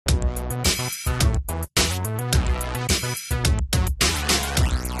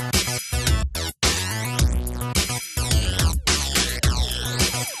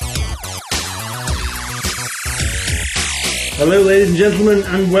Hello ladies and gentlemen,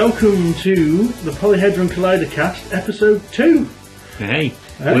 and welcome to the Polyhedron Collider Cast, episode 2. Hey,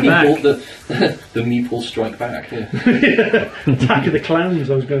 we're back. The meeple strike back. Yeah. Attack of the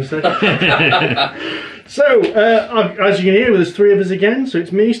Clowns, I was going to say. So, as you can hear, there's 3 of us again. So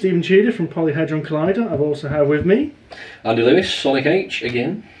it's me, Stephen Tudor from Polyhedron Collider. I've also had with me Andy Lewis, Sonic H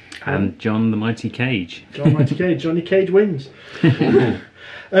again. And John the Mighty Cage. John Mighty Cage. Johnny Cage wins.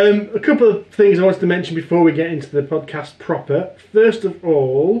 A couple of things I wanted to mention before we get into the podcast proper. First of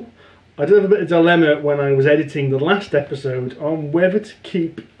all, I did have a bit of dilemma when I was editing the last episode on whether to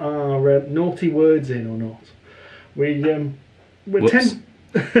keep our naughty words in or not. I don't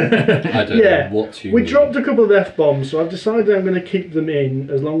know what you We mean. dropped a couple of F-bombs, so I've decided I'm going to keep them in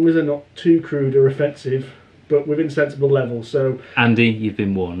as long as they're not too crude or offensive, but within sensible levels. So, Andy, you've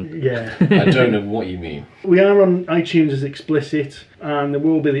been warned. yeah. I don't know what you mean. We are on iTunes as explicit, and there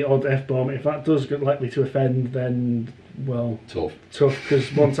will be the odd F-bomb. If that does get likely to offend, then, well, Tough,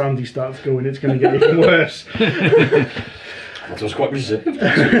 because once Andy starts going, it's going to get even worse. That was quite reserved.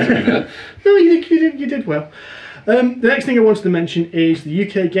 No, you did well. The next thing I wanted to mention is the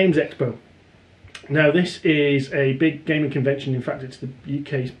UK Games Expo. Now, this is a big gaming convention. In fact, it's the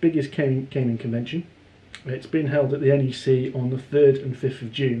UK's biggest gaming convention. It's been held at the NEC on the 3rd and 5th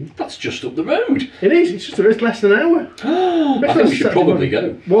of June. That's just up the road. It is. It's less than an hour. I think we should probably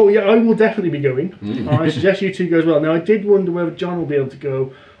go. Well, yeah, I will definitely be going. I suggest you two go as well. Now, I did wonder whether John will be able to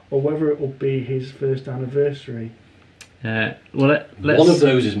go or whether it will be his first anniversary. Let's... One of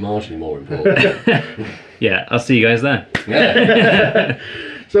those is marginally more important. Yeah, I'll see you guys there. Yeah.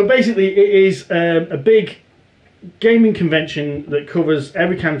 So basically, it is a big gaming convention that covers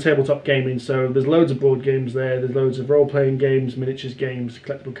every kind of tabletop gaming. So there's loads of board games there, there's loads of role-playing games, miniatures games,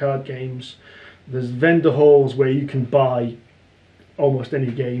 collectible card games. There's vendor halls where you can buy almost any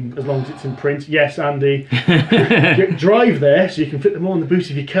game as long as it's in print. Yes, Andy, drive there so you can fit them all in the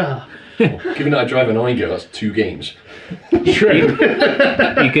boot of your car. Given that I drive an Igo, that's 2 games. True.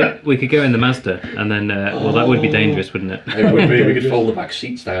 We could go in the Mazda, and then well, that would be dangerous, wouldn't it? It would be. We could fold the back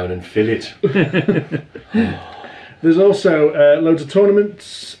seats down and fill it. There's also loads of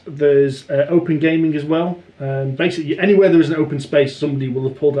tournaments. There's open gaming as well. Basically, anywhere there is an open space, somebody will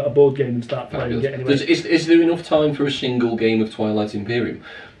have pulled out a board game and start playing. And get anywhere. Is there enough time for a single game of Twilight Imperium?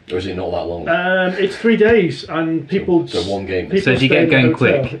 Or is it not that long? It's 3 days, and people... So 1 game. So if you get going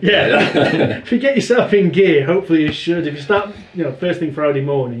quick. Yeah. If you get yourself in gear, hopefully you should. If you start, first thing Friday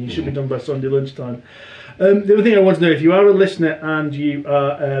morning, you should be done by Sunday lunchtime. The other thing I want to know, if you are a listener and you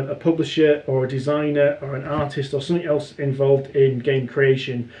are a publisher or a designer or an artist or something else involved in game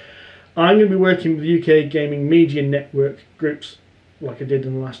creation, I'm going to be working with the UK Gaming Media Network groups like I did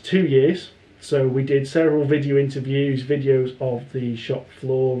in the last 2 years. So we did several video interviews, videos of the shop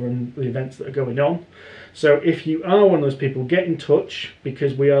floor and the events that are going on. So if you are one of those people, get in touch,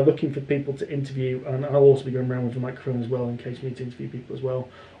 because we are looking for people to interview, and I'll also be going around with a microphone as well in case we need to interview people as well.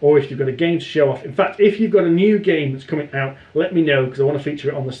 Or if you've got a game to show off. In fact, if you've got a new game that's coming out, let me know, because I want to feature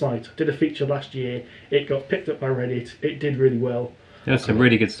it on the site. I did a feature last year, it got picked up by Reddit, it did really well. There's some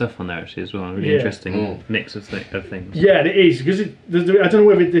really good stuff on there actually as well. Really interesting mix of things. Yeah, it is, because I don't know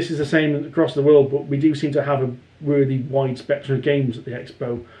whether this is the same across the world, but we do seem to have a really wide spectrum of games at the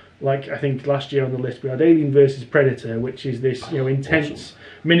expo. Like, I think last year on the list we had Alien vs Predator, which is this intense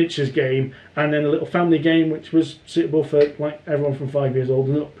miniatures game, and then a little family game which was suitable for like everyone from 5 years old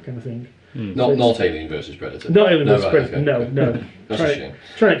and up kind of thing. Not Alien vs Predator. Not Alien vs Predator. Okay, No. That's a shame.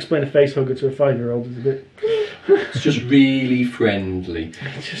 Trying to explain a face hugger to a 5-year-old is a bit. It's just really friendly.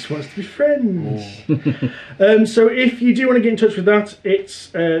 It just wants to be friends. So if you do want to get in touch with that, it's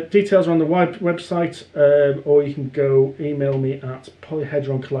details are on the website, or you can go email me at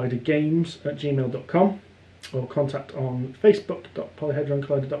polyhedroncollidergames@gmail.com, or contact on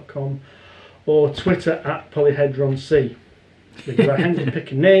facebook.polyhedroncollider.com, or Twitter @polyhedronc, because I had to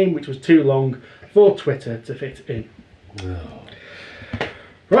pick a name which was too long for Twitter to fit in.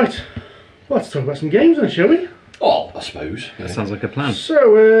 Right, well, let's talk about some games then, shall we? Oh, I suppose. That sounds like a plan.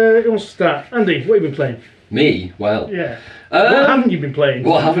 So, who wants to start? Andy, what have you been playing? Me? Well. Yeah. What haven't you been playing?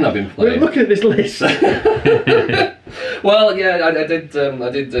 What haven't I been playing? We're looking at this list. Well, yeah, I did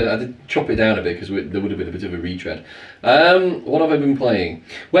chop it down a bit because there would have been a bit of a retread. What have I been playing?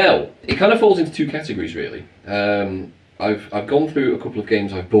 Well, it kind of falls into 2 categories really. I've gone through a couple of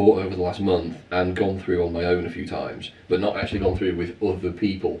games I've bought over the last month and gone through on my own a few times, but not actually gone through with other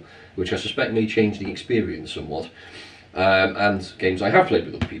people, which I suspect may change the experience somewhat. And games I have played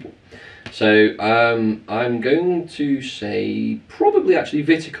with other people. So I'm going to say probably actually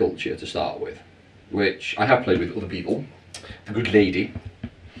Viticulture to start with, which I have played with other people, the good lady,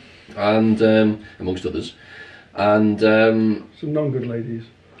 and amongst others. And Some non-good ladies.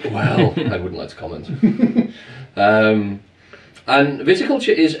 well, I wouldn't like to comment. And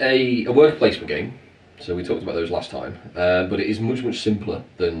Viticulture is a worker placement game, so we talked about those last time, but it is much simpler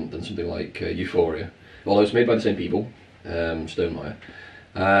than something like Euphoria, although it's made by the same people, Stonemaier,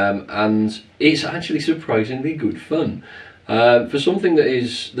 and it's actually surprisingly good fun. For something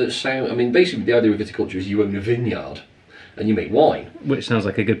I mean, basically the idea of Viticulture is you own a vineyard and you make wine. Which sounds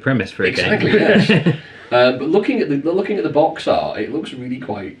like a good premise for a game. Exactly, yes. But looking at the box art, it looks really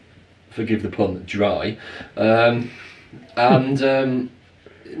quite, forgive the pun, dry. And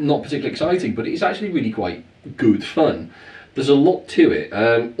not particularly exciting, but it's actually really quite good fun. There's a lot to it.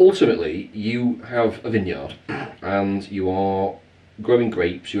 Ultimately, you have a vineyard and you are growing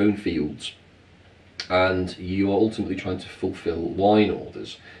grapes, you own fields, and you are ultimately trying to fulfill wine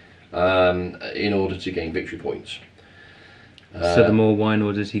orders in order to gain victory points. So the more wine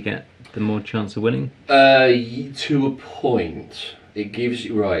orders you get, the more chance of winning? To a point. It gives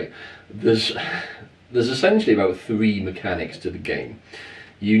you, right, there's essentially about 3 mechanics to the game.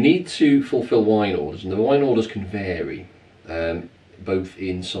 You need to fulfill wine orders, and the wine orders can vary, both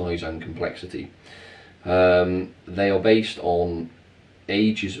in size and complexity. They are based on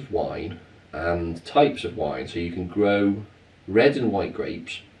ages of wine and types of wine, so you can grow red and white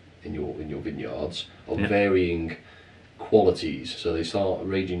grapes in your vineyards of varying qualities. So they start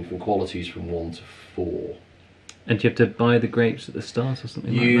ranging from qualities from 1 to 4. And do you have to buy the grapes at the start or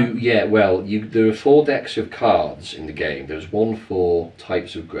something like that? Yeah, well, there are 4 decks of cards in the game. There's one for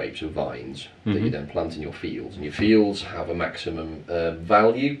types of grapes or vines that you then plant in your fields, and your fields have a maximum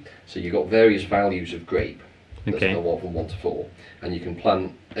value. So you've got various values of grape. That's from 1 to 4, and you can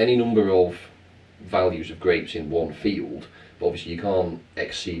plant any number of values of grapes in one field. But obviously, you can't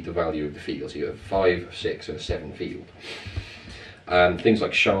exceed the value of the field. So you have 5, 6, and a 7 field. And things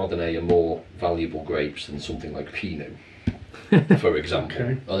like Chardonnay are more valuable grapes than something like Pinot, for example.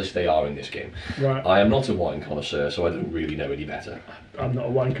 Okay. At least they are in this game. Right. I am not a wine connoisseur, so I don't really know any better. I'm not a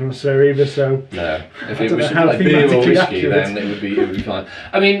wine connoisseur either, so... No. If I it don't was know something how like beer or thematically whiskey, accurate. then it would be fine.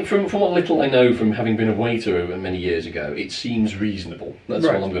 I mean, from what little I know from having been a waiter many years ago, it seems reasonable. That's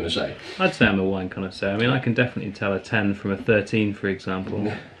Right. all I'm going to say. I'd say I'm a wine connoisseur. I mean, I can definitely tell a 10 from a 13, for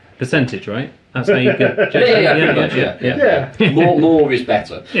example. Percentage, right? That's how you get... Yeah, pretty much, yeah. Yeah. More is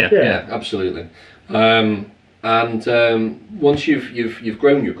better. Yeah. Yeah, absolutely. Once you've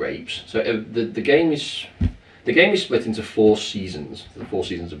grown your grapes, so the game is split into 4 seasons, the 4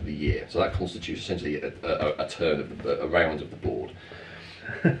 seasons of the year. So that constitutes essentially a turn of a round of the board.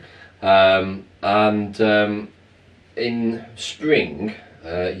 In spring,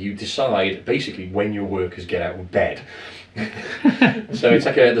 you decide basically when your workers get out of bed. So it's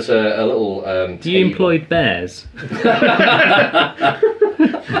like there's a little. Do you employ bears?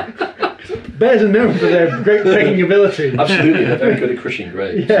 Bears are known for their great begging ability. Absolutely, they're very good at crushing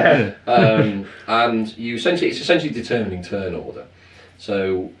grapes. Yeah. And it's essentially determining turn order.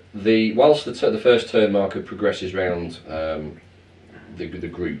 So whilst the first turn marker progresses round the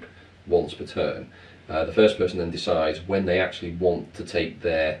group once per turn, the first person then decides when they actually want to take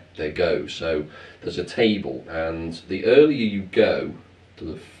their go. So there's a table, and the earlier you go,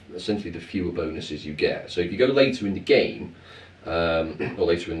 essentially the fewer bonuses you get. So if you go later in the game, or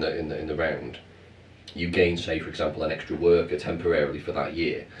later in the round, you gain, say for example, an extra worker temporarily for that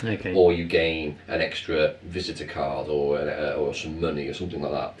year, or you gain an extra visitor card or some money or something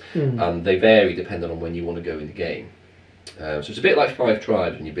like that. And they vary depending on when you want to go in the game. So it's a bit like 5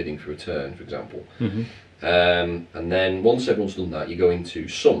 tribes when you're bidding for a turn, for example. And then once everyone's done that, you go into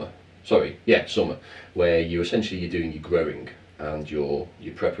summer, where you're doing your growing and your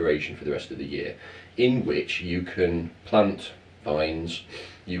preparation for the rest of the year, in which you can plant vines,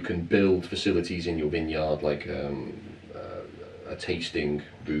 you can build facilities in your vineyard like a tasting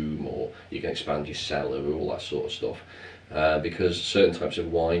room, or you can expand your cellar or all that sort of stuff, because certain types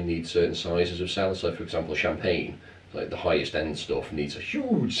of wine need certain sizes of cellar. So for example, champagne, like the highest end stuff, needs a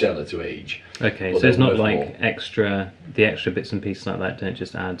huge cellar to age. Okay, but so it's not worth like more. the extra bits and pieces like that don't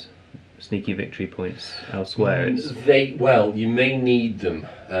just add sneaky victory points elsewhere. You may need them,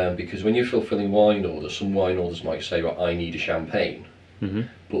 because when you're fulfilling wine orders, some wine orders might say, right, I need a champagne.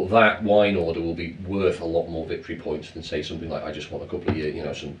 But that wine order will be worth a lot more victory points than, say, something like, I just want a couple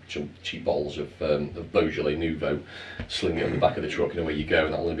of some cheap bottles of Beaujolais Nouveau, sling it on the back of the truck and away you go,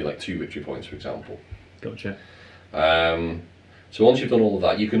 and that'll only be like 2 victory points, for example. Gotcha. So once you've done all of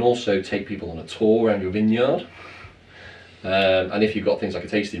that, you can also take people on a tour around your vineyard, and if you've got things like a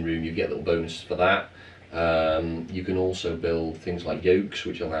tasting room, you get little bonuses for that. You can also build things like yolks,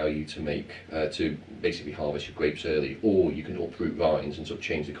 which allow you to make to basically harvest your grapes early, or you can uproot vines and sort of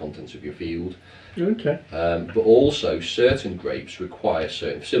change the contents of your field. Okay. But also, certain grapes require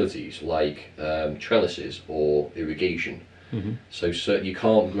certain facilities, like trellises or irrigation. So you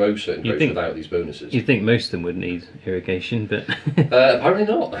can't grow certain grapes without these bonuses. You'd think most of them would need irrigation, but apparently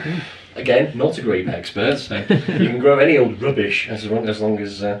not. Again, not a grape expert, so you can grow any old rubbish as long as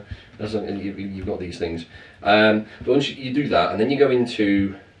you've got these things. But once you do that, and then you go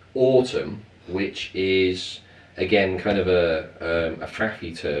into autumn, which is again kind of a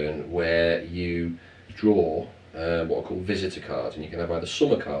faffy turn where you draw what are called visitor cards, and you can have either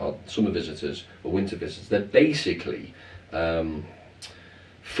summer visitors or winter visitors. They're basically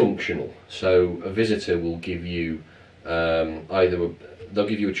functional. So a visitor will give you they'll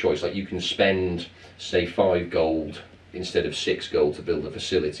give you a choice, like you can spend say 5 gold instead of 6 gold to build a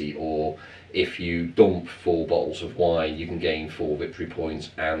facility, or if you dump 4 bottles of wine you can gain 4 victory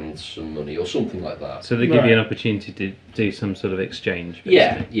points and some money or something like that. So they give you an opportunity to do some sort of exchange.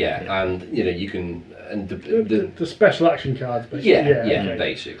 Yeah, and you can, and the special action cards basically. Yeah,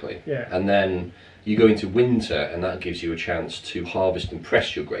 basically. Yeah. And then you go into winter, and that gives you a chance to harvest and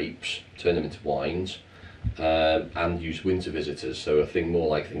press your grapes, turn them into wines, and use winter visitors. So a thing more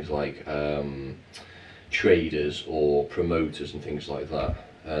like things like traders or promoters and things like that.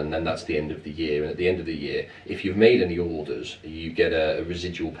 And then that's the end of the year. And at the end of the year, if you've made any orders, you get a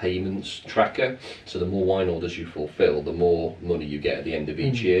residual payments tracker. So the more wine orders you fulfill, the more money you get at the end of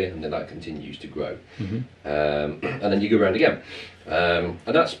each year, and then that continues to grow. And then you go around again. And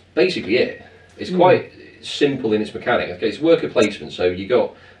that's basically it. It's quite simple in its mechanic. Okay, it's worker placement, so you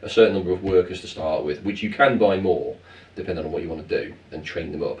got a certain number of workers to start with, which you can buy more depending on what you want to do and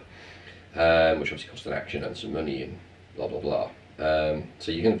train them up, which obviously costs an action and some money and blah blah blah.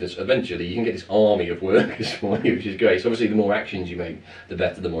 So you can eventually you can get this army of workers for you, which is great. So obviously the more actions you make, the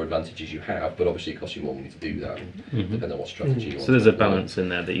better, the more advantages you have, but obviously it costs you more money to do that, depending on what strategy you want. So there's a balance in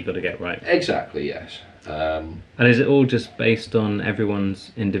there that you've got to get right. Exactly, yes. And is it all just based on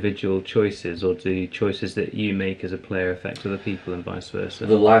everyone's individual choices, or do choices that you make as a player affect other people and vice versa?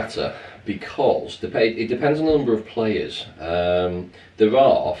 The latter, because it depends on the number of players. There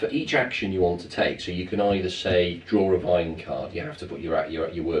are, for each action you want to take, so you can either say draw a vine card, you have to put your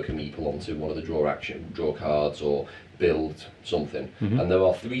worker meeple onto one of the draw cards, or build something, and there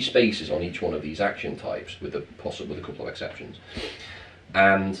are 3 spaces on each one of these action types, with a couple of exceptions,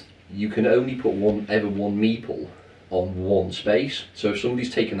 and you can only put one meeple on one space. So if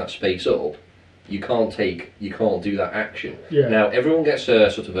somebody's taken that space up, you can't do that action. Yeah. Now everyone gets a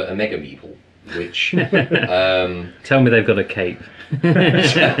sort of a mega meeple, which Tell me they've got a cape.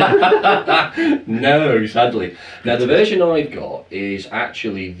 no, sadly. Now the version I've got is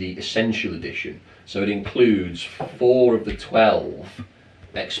actually the Essential Edition, so it includes 4 of the 12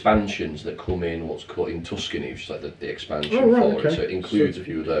 expansions that come in what's called in Tuscany, which is like the expansion for it, so it includes a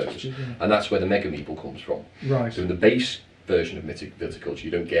few of those, and that's where the Mega Meeple comes from. Right. So in the base version of Viticulture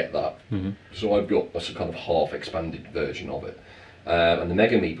you don't get that, so I've got a kind of half expanded version of it, and the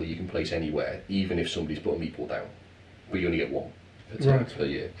Mega Meeple you can place anywhere, even if somebody's put a meeple down, but you only get 1 per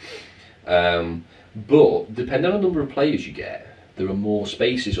year. But depending on the number of players you get, there are more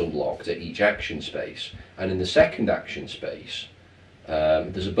spaces unlocked at each action space, and in the second action space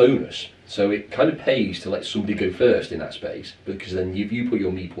there's a bonus, so it kind of pays to let somebody go first in that space, because then if you put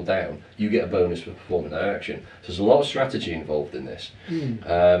your meeple down, you get a bonus for performing that action. So there's a lot of strategy involved in this.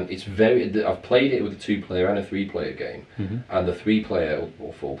 It's I've played it with a 2-player and a 3-player game, and the 3-player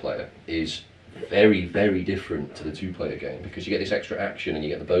or 4-player is very, very different to the 2-player game, because you get this extra action and you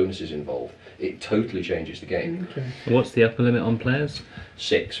get the bonuses involved. It totally changes the game. Okay. What's the upper limit on players?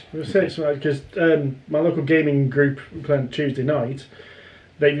 6. Because my local gaming group playing Tuesday night,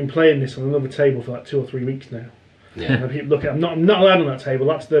 they've been playing this on another table for like 2 or 3 weeks now. Yeah. And I keep looking. I'm not allowed on that table.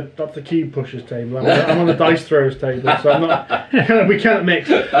 That's the cube pushers table. I'm on the dice throwers table, so I'm not. We can't mix.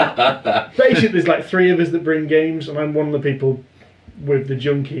 Basically, there's like 3 of us that bring games, and I'm one of the people with the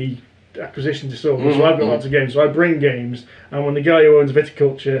junkie acquisition disorder. So I've got lots of games. So I bring games, and when the guy who owns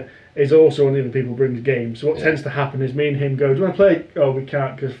Viticulture is also one of the other people who brings games. So what tends to happen is me and him go, do you want to play? Oh, we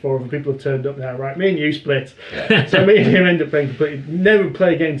can't because 4 other people have turned up now. Right, me and you split. Yeah. So me and him end up playing completely. Never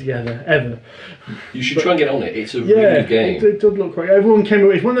play a game together, ever. You should try and get on it. It's a really good game. It does look quite. Everyone came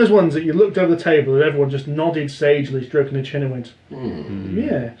away. It's one of those ones that you looked over the table and everyone just nodded sagely, stroking their chin and went,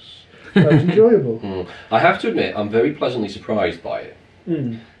 yes, that was enjoyable. I have to admit, I'm very pleasantly surprised by it.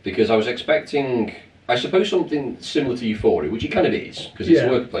 Because I was expecting, I suppose, something similar to Euphoria, which it kind of is, because it's a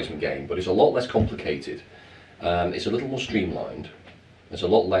worker placement game, but it's a lot less complicated. It's a little more streamlined. There's a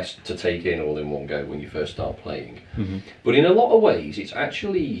lot less to take in all in one go when you first start playing. Mm-hmm. But in a lot of ways, it's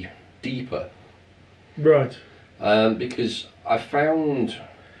actually deeper. Right. Because I found...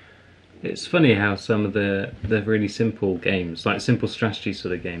 It's funny how some of the really simple games, like simple strategy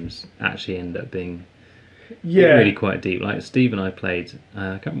sort of games, actually end up being really quite deep. Like Steve and I played,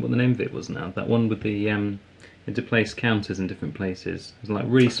 I can't remember what the name of it was now, that one with the into place counters in different places. It was like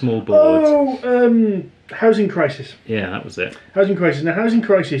really small boards. Oh, Housing Crisis. Yeah, that was it. Housing Crisis. Now, Housing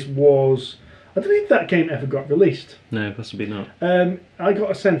Crisis was... I don't think that game ever got released. No, possibly not. I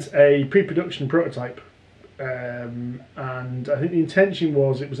got a pre-production prototype. And I think the intention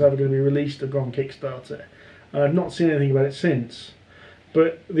was it was either going to be released or go on Kickstarter. And I've not seen anything about it since.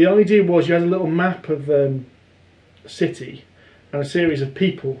 But the idea was you had a little map of a city and a series of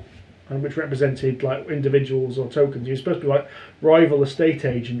people, and which represented like individuals or tokens. You were supposed to be like rival estate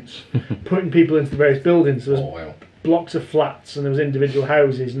agents, putting people into the various buildings. There was blocks of flats and there was individual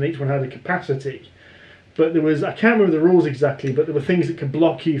houses, and each one had a capacity. But there was, I can't remember the rules exactly, but there were things that could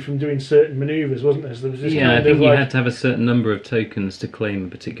block you from doing certain manoeuvres, wasn't there? So there was this I think you had to have a certain number of tokens to claim a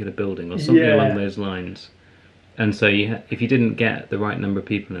particular building or something along those lines. And so if you didn't get the right number of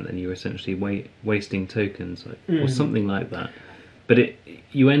people in it, then you were essentially wasting tokens or something like that. But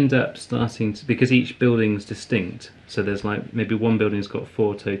you end up starting to, because each building's distinct, so there's like maybe one building's got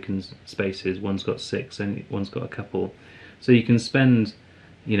 4 tokens spaces, one's got 6, and one's got a couple. So you can spend,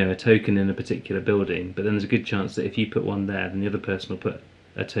 a token in a particular building, but then there's a good chance that if you put one there, then the other person will put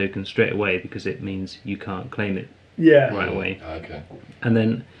a token straight away because it means you can't claim it right away. Okay. And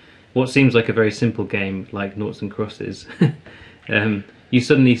then what seems like a very simple game like noughts and crosses, you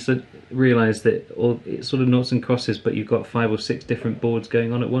suddenly realise that it's sort of noughts and crosses, but you've got 5 or 6 different boards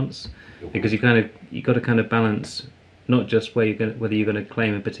going on at once, because you've got to kind of balance not just whether you're going to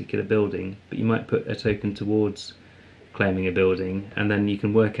claim a particular building, but you might put a token towards claiming a building, and then you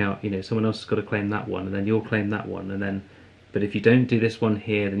can work out, someone else has got to claim that one, and then you'll claim that one, and then, but if you don't do this one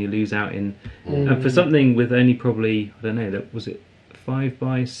here, then you lose out in. And for something with only probably, I don't know, was it 5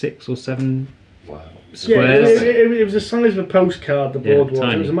 by 6 or 7 squares? Yeah, it was the size of a postcard. The board was.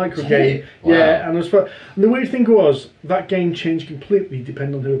 Tiny. It was a micro game. Wow. Yeah, and and the weird thing was that game changed completely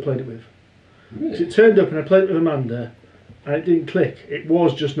depending on who I played it with. Really? So it turned up and I played it with Amanda, and it didn't click. It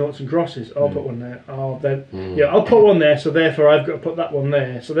was just noughts and crosses. I'll put one there. I'll put one there. So therefore, I've got to put that one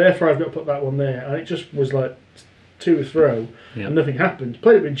there. So therefore, I've got to put that one there. And it just was like to a throw, and nothing happened.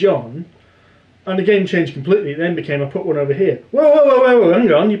 Played it with John. And the game changed completely. It then became, I put one over here. Whoa,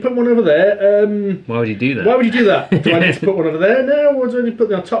 hang on, you put one over there. Why would you do that? Why would you do that? Do I need to put one over there? No, or do I need to put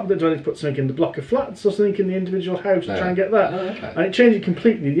it on top of it? Do I need to put something in the block of flats or something in the individual house to try and get that? Oh, okay. And it changed it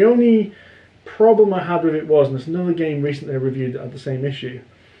completely. The only problem I had with it was, and there's another game recently I reviewed that had the same issue,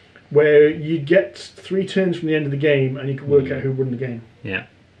 where you get 3 turns from the end of the game and you can work out who won the game. Yeah.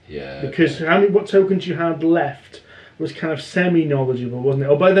 Because what tokens you had left was kind of semi-knowledgeable, wasn't it?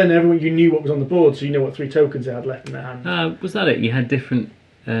 Or by then you knew what was on the board, so you know what 3 tokens they had left in their hand. Was that it? You had different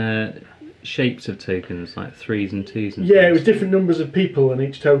shapes of tokens, like 3s and 2s and it was different numbers of people in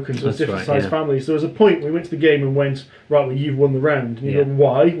each token, so it was different size families. So there was a point we went to the game and went, right, well, you've won the round. And you go,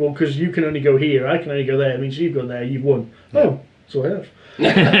 why? Well, because you can only go here, I can only go there, it means you've gone there, you've won. Oh, so I have. And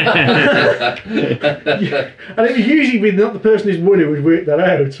it was usually not the person who's won who would work that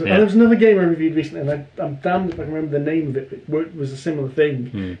out. And there was another game I reviewed recently, and I'm damned if I can remember the name of it, but it was a similar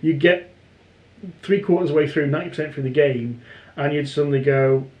thing. You get 3/4 of the way through, 90% through the game, and you'd suddenly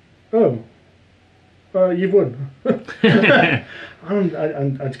go, oh, you've won. It's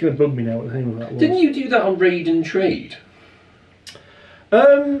going to bug me now what the name of that was. Didn't you do that on Raid and Trade?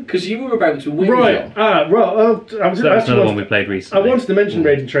 Because you were about to win, right? That's another one we played recently. I wanted to mention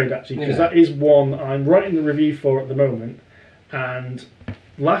Raid and Trade actually, because that is one I'm writing the review for at the moment. And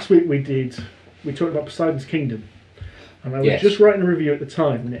last week we talked about Poseidon's Kingdom, and I was just writing a review at the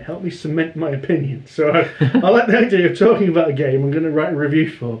time, and it helped me cement my opinion. So I like the idea of talking about a game I'm going to write a review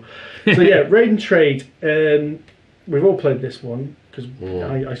for. So Raid and Trade. We've all played this one, because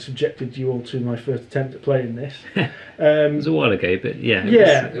I subjected you all to my first attempt at playing this. It was a while ago, but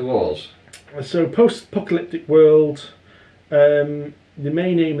it was. So post-apocalyptic world. The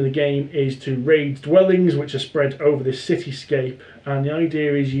main aim of the game is to raid dwellings which are spread over this cityscape, and the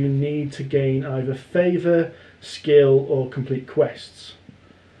idea is you need to gain either favour, skill, or complete quests.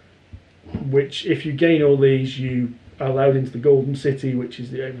 Which, if you gain all these, you are allowed into the Golden City, which is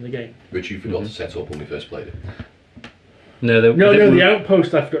the aim of the game. Which you forgot to set up when we first played it. No, the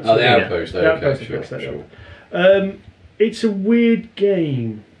outpost I forgot to set up. The outpost, the outpost I forgot to set up. It's a weird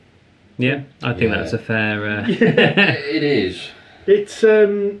game. Yeah, I think that's a fair... It is. It's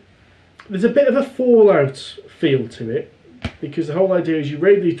there's a bit of a Fallout feel to it, because the whole idea is you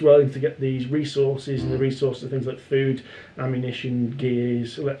raid these dwellings to get these resources, and the resources are things like food, ammunition,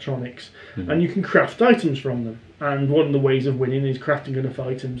 gears, electronics, and you can craft items from them. And one of the ways of winning is crafting enough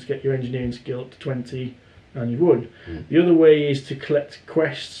items, get your engineering skill up to 20, and you've won. The other way is to collect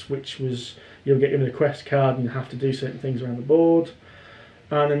quests, which was you'll get given a quest card and have to do certain things around the board.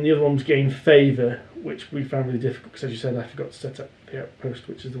 And then the other one was gain favour, which we found really difficult because, as you said, I forgot to set up the outpost,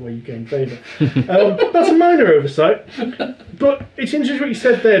 which is the way you gain favour. That's a minor oversight, but it's interesting what you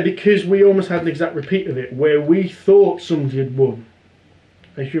said there, because we almost had an exact repeat of it, where we thought somebody had won.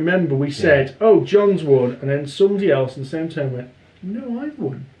 If you remember, we said, "Oh, John's won," and then somebody else in the same turn went, "No, I've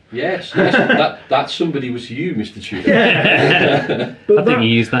won." Yes, that somebody was you, Mr. Tudor. Yeah. I think you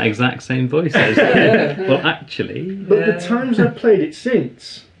used that exact same voice. Well, actually... But the times I've played it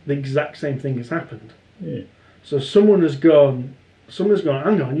since, the exact same thing has happened. Yeah. So someone has gone,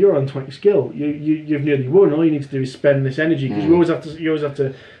 hang on, you're on 20 skill. You've nearly won. All you need to do is spend this energy, because you always have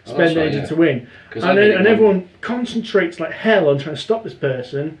to spend energy to win. And everyone concentrates like hell on trying to stop this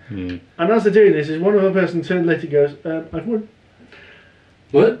person. And as they're doing this, is one other person turned later goes, "I've won."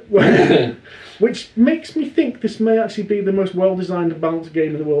 What? Which makes me think this may actually be the most well-designed and balanced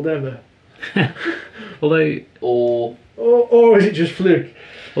game in the world ever. Although, or is it just fluke?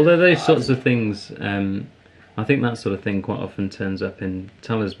 Although those sorts of things, I think that sort of thing quite often turns up in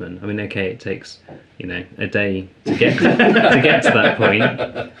Talisman. I mean, okay, it takes a day to get to get to that point,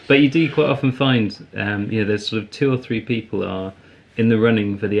 but you do quite often find there's sort of 2 or 3 people are in the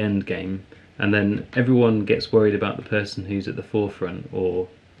running for the end game. And then everyone gets worried about the person who's at the forefront, or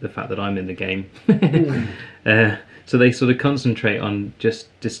the fact that I'm in the game. So they sort of concentrate on just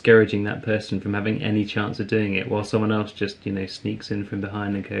discouraging that person from having any chance of doing it, while someone else just sneaks in from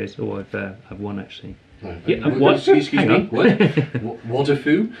behind and goes, "Oh, I've won actually." What? Excuse me. What a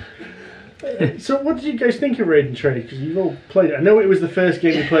foo! So what did you guys think of Raid and Trade? Because you've all played it. I know it was the first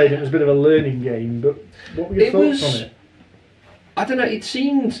game you played. It was a bit of a learning game, but what were your thoughts on it? I don't know. It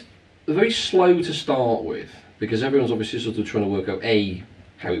seemed very slow to start with, because everyone's obviously sort of trying to work out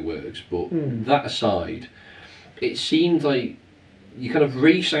how it works, but that aside, it seemed like you kind of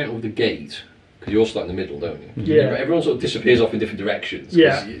race out of the gate, because you all start in the middle, don't you? Yeah. Everyone sort of disappears off in different directions.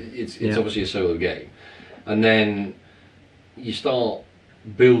 Yeah. It's obviously a solo game, and then you start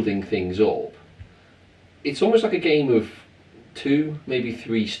building things up. It's almost like a game of 2, maybe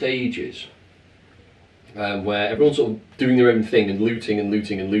 3 stages. Where everyone's sort of doing their own thing and looting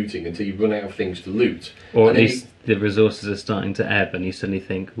until you run out of things to loot. Or at least the resources are starting to ebb and you suddenly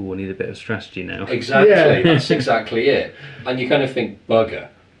think, "Oh, I need a bit of strategy now." Exactly, that's exactly it. And you kind of think, "Bugger.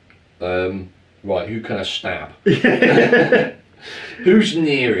 Right, who can I stab? Who's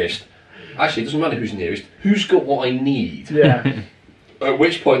nearest? Actually, it doesn't matter who's nearest. Who's got what I need?" Yeah. At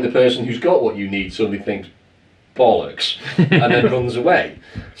which point the person who's got what you need suddenly thinks, "Bollocks," and then runs away.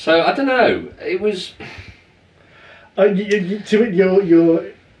 So I don't know. It was your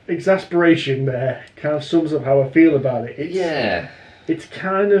exasperation there kind of sums up how I feel about it. It's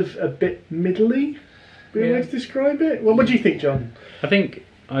kind of a bit middly. Be a way to describe it. Well, what do you think, John? I think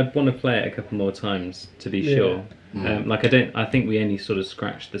I'd want to play it a couple more times to be sure. I think we only sort of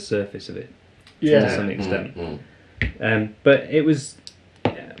scratched the surface of it to some extent. But it was.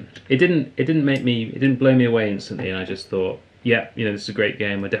 It didn't blow me away instantly, and I just thought, this is a great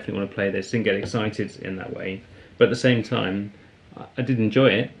game. I definitely want to play this. Didn't get excited in that way, but at the same time, I did enjoy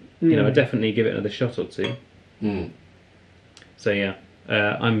it. I'd definitely give it another shot or 2. So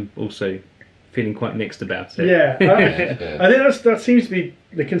I'm also feeling quite mixed about it. Yeah, I think that seems to be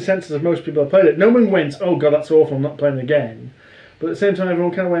the consensus of most people who played it. No one went, "Oh God, that's awful, I'm not playing it again." But at the same time,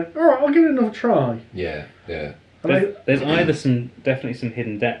 everyone kind of went, "All right, I'll give it another try." Yeah. There's either definitely some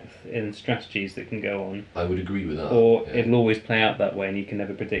hidden depth in strategies that can go on. I would agree with that. Or it'll always play out that way, and you can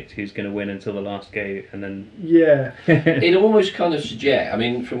never predict who's going to win until the last go, and then it almost kind of suggests. I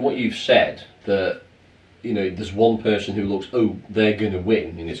mean, from what you've said, that there's one person who looks, they're going to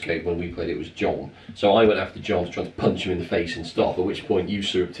win. In this case, when we played, it was John. So I went after John to try to punch him in the face and stop. At which point, you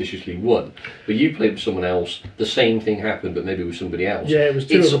surreptitiously won. But you played with someone else. The same thing happened, but maybe with somebody else. Yeah, it was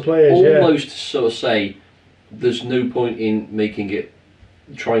 2 other players. Almost to sort of say, there's no point in making it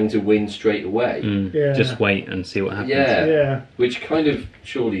trying to win straight away. Just wait and see what happens. Yeah. Which kind of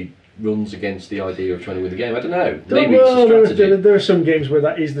surely runs against the idea of trying to win the game. I don't know. Maybe it's a strategy. There are some games where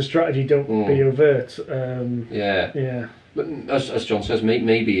that is the strategy. Don't be overt. But as John says,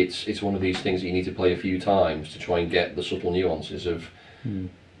 maybe it's one of these things that you need to play a few times to try and get the subtle nuances of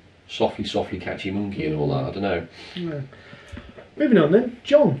softly catchy monkey and all that. I don't know. Yeah. Moving on then,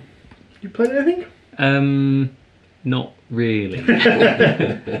 John. You played anything? Not really.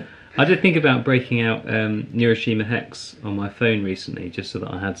 I did think about breaking out Neuroshima Hex on my phone recently, just so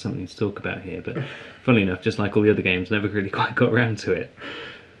that I had something to talk about here. But funnily enough, just like all the other games, never really quite got around to it.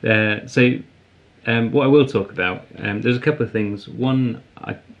 What I will talk about, there's a couple of things. One,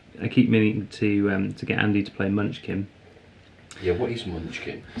 I keep meaning to get Andy to play Munchkin. Yeah, what is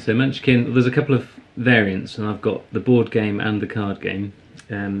Munchkin? So Munchkin, there's a couple of variants, and I've got the board game and the card game.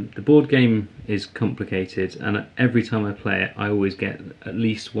 The board game is complicated, and every time I play it I always get at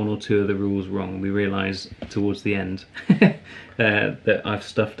least one or two of the rules wrong. We realise towards the end that I've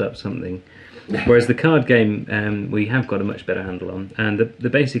stuffed up something. Whereas the card game we have got a much better handle on, and the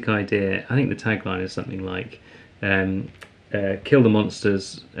basic idea, I think the tagline is something like kill the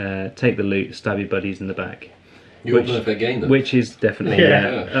monsters, take the loot, stab your buddies in the back. You're a perfect game, though. Which is definitely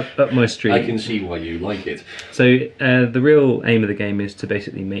up my street. I can see why you like it. So the real aim of the game is to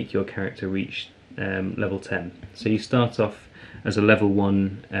basically make your character reach level 10. So you start off as a level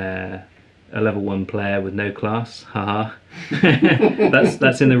 1 player with no class. Haha.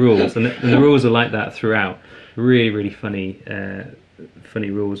 that's in the rules, and the rules are like that throughout. Really, really funny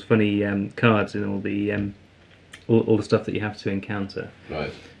rules, funny cards, and all the stuff that you have to encounter.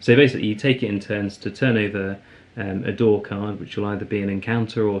 Right. So basically, you take it in turns to turn over a door card, which will either be an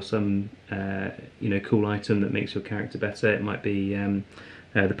encounter or some cool item that makes your character better. It might be the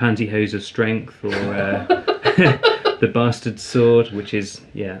pantyhose of strength, or the bastard sword, which is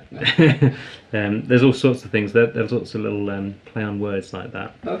there's all sorts of things. There's lots of little play on words like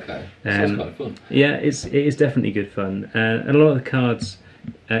that. Okay, sounds kind of fun. Yeah, it is definitely good fun. And a lot of the cards,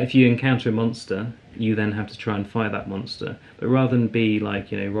 if you encounter a monster, you then have to try and fight that monster. But rather than be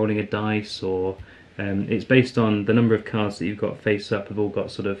like rolling a dice, or it's based on the number of cards that you've got face up have all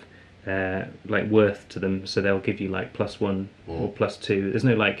got sort of like worth to them. So they'll give you like +1 or +2. There's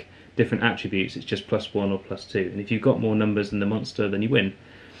no like different attributes. It's just +1 or +2. And if you've got more numbers than the monster, then you win.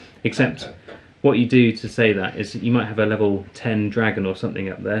 Except what you do to say that is you might have a level 10 dragon or something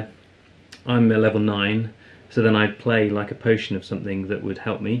up there. I'm a level 9, so then I'd play like a potion of something that would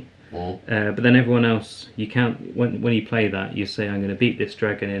help me. But then everyone else, you can't. When you play that, you say, "I'm going to beat this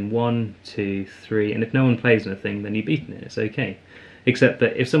dragon in 1, 2, 3," and if no one plays anything, then you've beaten it. It's okay. Except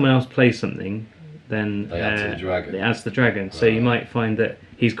that if someone else plays something, then it adds the dragon. So you might find that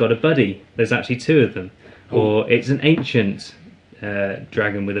he's got a buddy. There's actually 2 of them, or it's an ancient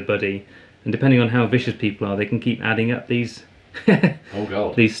dragon with a buddy. And depending on how vicious people are, they can keep adding up these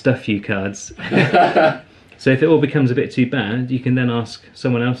these stuff you cards. So if it all becomes a bit too bad, you can then ask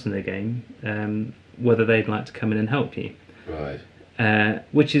someone else in the game whether they'd like to come in and help you. Right.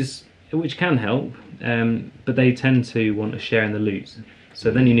 Which can help, but they tend to want a share in the loot. So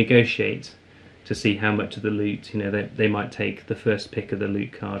then you negotiate to see how much of the loot, they might take the first pick of the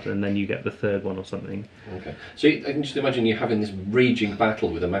loot card, and then you get the third one or something. Okay. So I can just imagine you having this raging battle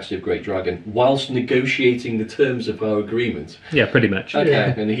with a massive great dragon whilst negotiating the terms of our agreement. Yeah, pretty much.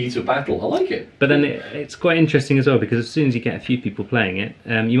 Okay, in the heat of battle. I like it. But then it's quite interesting as well, because as soon as you get a few people playing it,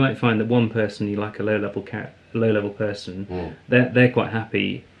 you might find that one person, you like a low-level person, they're quite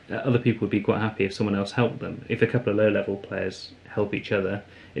happy. Other people would be quite happy if someone else helped them. If a couple of low-level players help each other,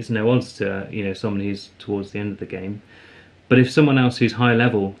 it's no odds to someone who's towards the end of the game. But if someone else who's high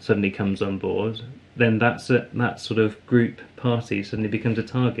level suddenly comes on board, then that sort of group party suddenly becomes a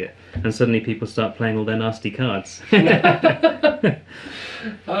target, and suddenly people start playing all their nasty cards. That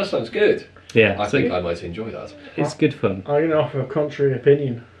sounds good. Yeah, I think I might enjoy that. It's good fun. I'm going to offer a contrary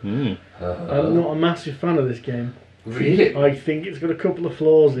opinion. I'm not a massive fan of this game. Really? I think it's got a couple of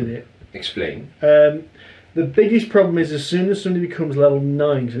flaws in it. Explain. The biggest problem is as soon as somebody becomes level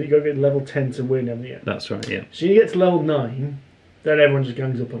 9, so you've got to get level 10 to win, haven't you? That's right, yeah. So you get to level 9, then everyone just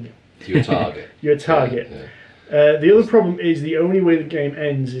gangs up on you. You're a target. You're a target. Yeah. The other problem is the only way the game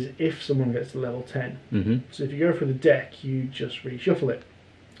ends is if someone gets to level 10. So if you go for the deck, you just reshuffle it.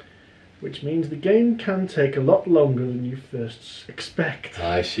 Which means the game can take a lot longer than you first expect.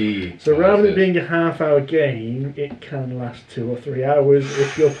 I see. So rather than it being a half-hour game, it can last 2 or 3 hours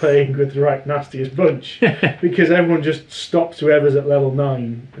if you're playing with the right nastiest bunch, because everyone just stops whoever's at level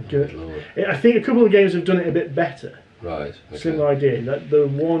 9. I think a couple of games have done it a bit better. Right. Okay. Similar idea. Like the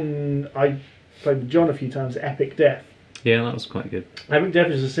one I played with John a few times, Epic Death. Yeah, that was quite good. Epic Death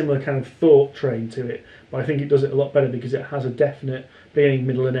is a similar kind of thought train to it, but I think it does it a lot better because it has a definite beginning,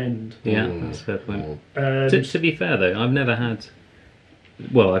 middle and end. Yeah, that's a fair point. To be fair though, I've never had...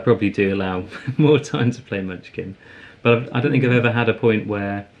 Well, I probably do allow more time to play Munchkin, but I don't think I've ever had a point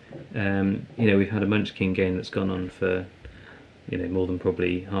where we've had a Munchkin game that's gone on for more than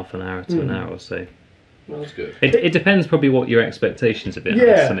probably half an hour to an hour or so. Well, that's good. It depends probably what your expectations of it are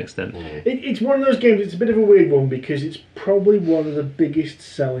to some extent. It's one of those games, it's a bit of a weird one because it's probably one of the biggest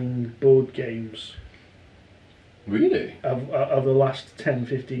selling board games Really? of the last 10,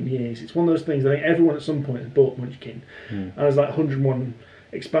 15 years. It's one of those things, I think everyone at some point has bought Munchkin. And there's like 101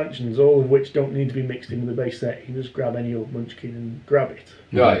 expansions, all of which don't need to be mixed in with the base set. You can just grab any old Munchkin and grab it.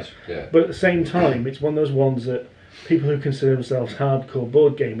 Right, yeah. But at the same time, it's one of those ones that people who consider themselves hardcore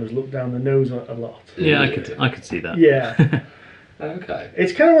board gamers look down the nose a lot. Yeah, I could see that. Yeah. Okay.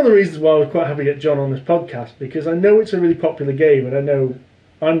 It's kind of one of the reasons why I was quite happy to get John on this podcast, because I know it's a really popular game and I know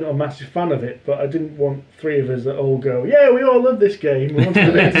I'm not a massive fan of it, but I didn't want three of us that all go, yeah, we all love this game, we wanted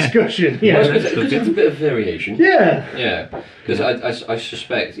a bit of discussion. Yeah, because it's a bit of variation. Yeah. Yeah, because I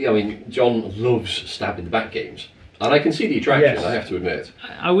suspect, I mean, John loves stab in the back games. And I can see the attraction, Yes. I have to admit.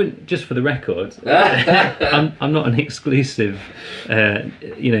 I wouldn't, just for the record, I'm not an exclusive.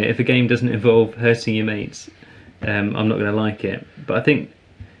 If a game doesn't involve hurting your mates, I'm not going to like it. But I think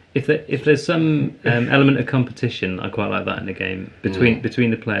if there's some element of competition, I quite like that in a game between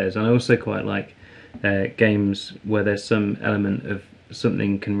the players. And I also quite like games where there's some element of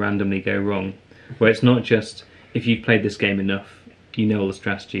something can randomly go wrong, where it's not just if you've played this game enough, you know all the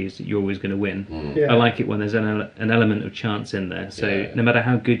strategies, you're always going to win. Yeah. I like it when there's an element of chance in there. So no matter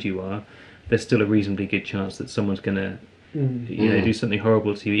how good you are, there's still a reasonably good chance that someone's going to do something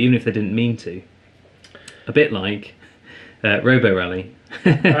horrible to you, even if they didn't mean to. A bit like Roborally.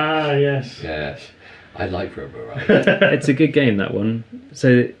 Yes. Yes, I like Roborally. It's a good game, that one.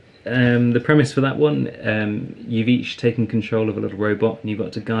 So the premise for that one, you've each taken control of a little robot and you've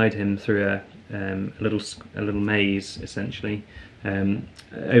got to guide him through a little maze, essentially,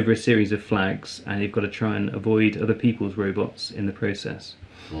 over a series of flags, and you've got to try and avoid other people's robots in the process.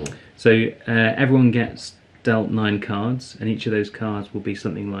 So everyone gets dealt 9 cards, and each of those cards will be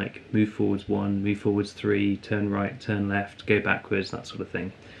something like move forwards 1, move forwards 3, turn right, turn left, go backwards, that sort of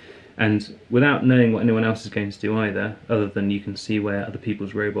thing. And without knowing what anyone else is going to do either, other than you can see where other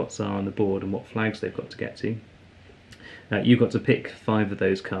people's robots are on the board and what flags they've got to get to, you've got to pick 5 of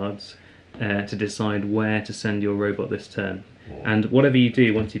those cards to decide where to send your robot this turn. And whatever you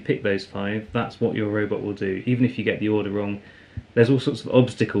do once you pick those 5, that's what your robot will do. Even if you get the order wrong, there's all sorts of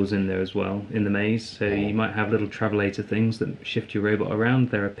obstacles in there as well in the maze. So you might have little travelator things that shift your robot around.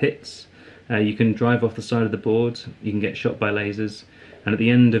 There are pits. You can drive off the side of the board. You can get shot by lasers. And at the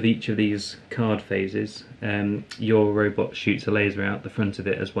end of each of these card phases, your robot shoots a laser out the front of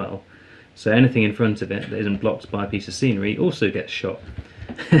it as well. So anything in front of it that isn't blocked by a piece of scenery also gets shot.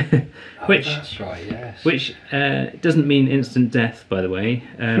 That's right, yes. Which doesn't mean instant death, by the way.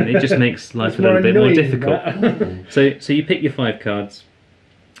 It just makes life a little bit more difficult. So you pick your 5 cards,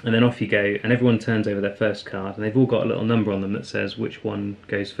 and then off you go, and everyone turns over their first card, and they've all got a little number on them that says which one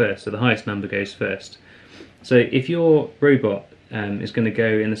goes first. So the highest number goes first. So if your robot is going to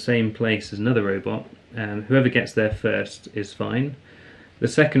go in the same place as another robot, whoever gets there first is fine. The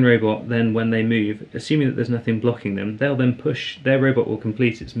second robot then, when they move, assuming that there's nothing blocking them, they'll then push, their robot will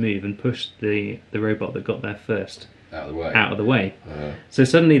complete its move and push the robot that got there first out of the way. So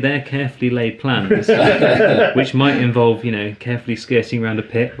suddenly their carefully laid plans, which might involve, carefully skirting around a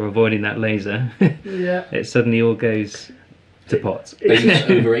pit or avoiding that laser, it suddenly all goes to pot. Base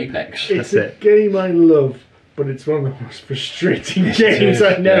over Apex. It's a game I love, but it's one of the most frustrating games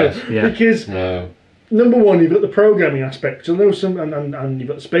I know. Because number one, you've got the programming aspect, so know some, and you've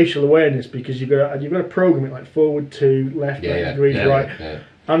got spatial awareness because you've got to program it like forward, to left, right,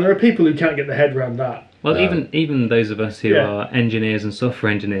 and there are people who can't get their head around that. Well, even those of us who are engineers and software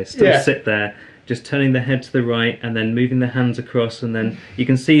engineers still sit there just turning their head to the right and then moving their hands across, and then you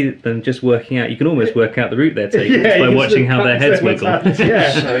can see them just working out. You can almost work out the route they're taking just by watching how their heads wiggle.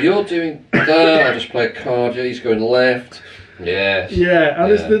 So you're doing that, I'll just play a card, he's going left. Yes. Yeah,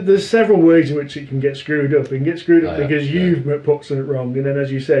 and there's several ways in which it can get screwed up. It can get screwed up because you've put something wrong, and then,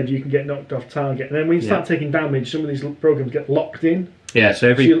 as you said, you can get knocked off target. And then when you start taking damage, some of these programs get locked in. Yeah, so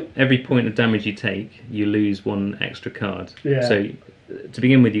every point of damage you take, you lose 1 extra card. Yeah. So to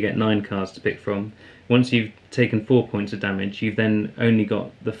begin with, you get 9 cards to pick from. Once you've taken 4 points of damage, you've then only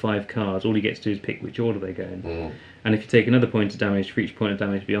got the 5 cards. All you get to do is pick which order they go in. And if you take another point of damage for each point of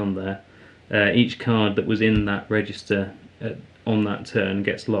damage beyond there, each card that was in that register on that turn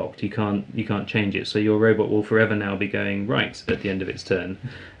gets locked. You can't change it, so your robot will forever now be going right at the end of its turn,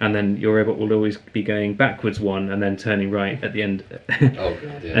 and then your robot will always be going backwards 1 and then turning right at the end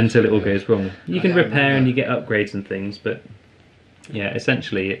until it all goes wrong. You can repair and you get upgrades and things, but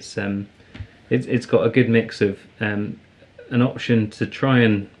essentially it's got a good mix of an option to try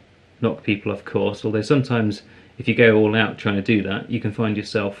and knock people off course, although sometimes if you go all out trying to do that, you can find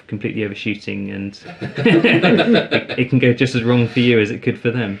yourself completely overshooting, and it can go just as wrong for you as it could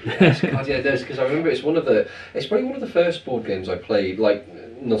for them. God, yeah, it does, because I remember it's probably one of the first board games I played, like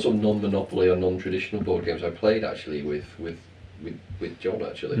not sort of non-Monopoly or non-traditional board games I played actually with John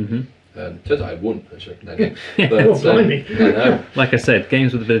actually. Mm-hmm. Turns out I won actually that game. Yeah. But, Oh, blimey. I know. Like I said,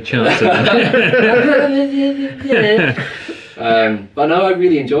 games with a bit of chance. But no, I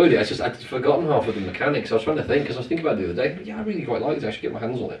really enjoyed it. I'd forgotten half of the mechanics. I was trying to think, because I was thinking about it the other day. Yeah, I really quite liked it. I should get my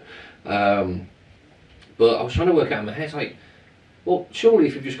hands on it. But I was trying to work out in my head, it's like, well, surely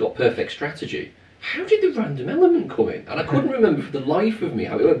if you've just got perfect strategy, how did the random element come in? And I couldn't remember for the life of me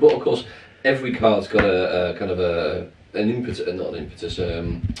how it went. But of course, every card's got a kind of an impetus, not an impetus.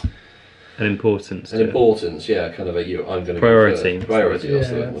 An importance. An importance, yeah, kind of I'm going to priority. Priority, that's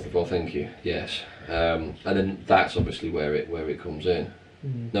the Yeah. word I'm looking for. Thank you. Yes, and then that's obviously where it comes in.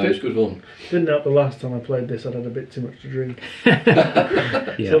 No, it's good fun. Didn't help the last time I played this, I'd had a bit too much to drink.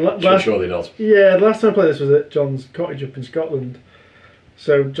 Yeah. So Surely not. yeah, the last time I played this was at John's cottage up in Scotland.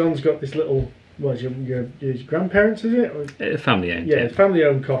 So John's got this little, well, your grandparents, is it? Or, Family owned. yeah,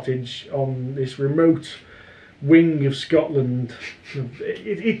 family-owned cottage on this remote wing of Scotland.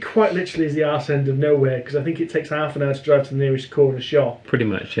 It quite literally is the arse end of nowhere, because I think it takes half an hour to drive to the nearest corner shop. Pretty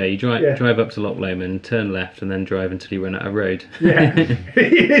much, yeah. You drive up to Loch Lomond, turn left, and then drive until you run out of road. Yeah,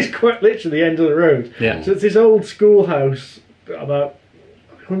 it is quite literally the end of the road. Yeah. So it's this old schoolhouse about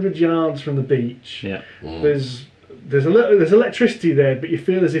 100 yards from the beach. Yeah. There's electricity there, but you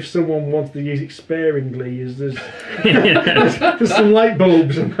feel as if someone wanted to use it sparingly. As there's some light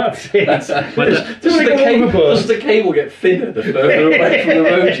bulbs, and that's it. Does the cable get thinner the further away from the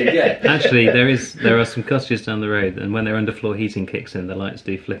road you get? Actually, there are some cottages down the road, and when their underfloor heating kicks in, the lights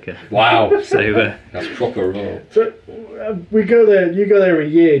do flicker. Wow, So that's proper raw. So we go there. You go there a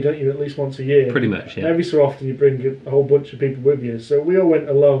year, don't you? At least once a year. pretty much, yeah. Every so often, you bring a whole bunch of people with you. So we all went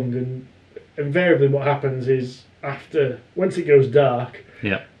along, and invariably, what happens is once it goes dark,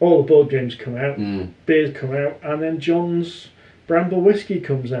 Yeah. all the board games come out, Mm. beers come out, and then John's Bramble whiskey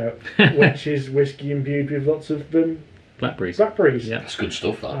comes out, which is whiskey imbued with lots of Blackberries. blackberries. Yeah. That's good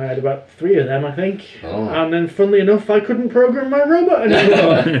stuff, that. I had about 3 of them, I think. Oh. And then, funnily enough, I couldn't program my robot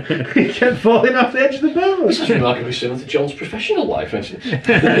anymore. He kept falling off the edge of the board. This is remarkably similar to John's professional life, actually.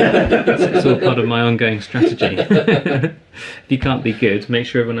 It's all part of my ongoing strategy. If you can't be good, make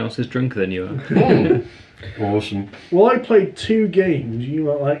sure everyone else is drunker than you are. Mm. Awesome. Well, I played 2 games you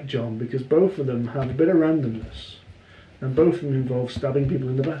might like, John, because both of them have a bit of randomness, and both of them involve stabbing people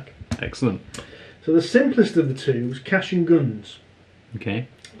in the back. Excellent. So the simplest of the 2 was Cash and Guns. Okay.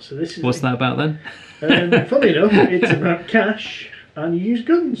 So this is What's that about then? Funny enough, it's about cash and you use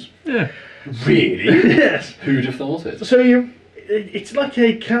guns. Yeah. Really? Yes. Who'd have thought it? So it's like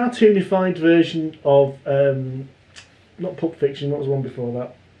a cartoonified version of not Pulp Fiction. What was the one before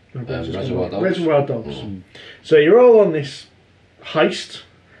that? Reservoir Dogs. Reservoir Dogs. Mm. So you're all on this heist,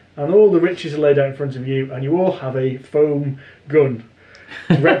 and all the riches are laid out in front of you, and you all have a foam gun.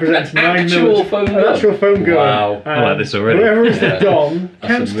 It represents 9 Actual foam gun? Actual foam gun. Wow. I like this already. Whoever is the Yeah. Don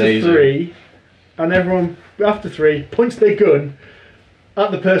That's counts amazing. to 3, and everyone after 3 points their gun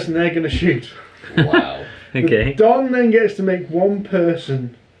at the person they're going to shoot. Wow. Okay. The Don then gets to make one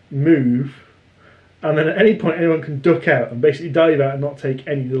person move, and then at any point anyone can duck out and basically dive out and not take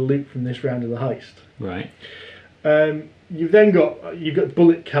any of the loot from this round of the heist. Right. You've then got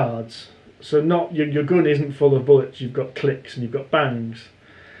bullet cards. So not your gun isn't full of bullets. You've got clicks and you've got bangs.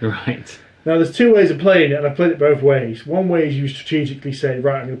 Right. Now there's 2 ways of playing it, and I've played it both ways. One way is you strategically say,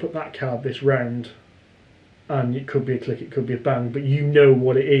 right, I'm going to put that card this round, and it could be a click, it could be a bang, but you know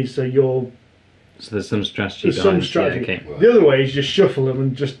what it is, so So there's some strategy there's some behind. strategy. Yeah, okay. The other way is just shuffle them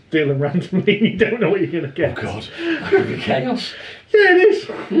and just deal them randomly, and you don't know what you're going to Oh get. God, that could be chaos. Yeah, it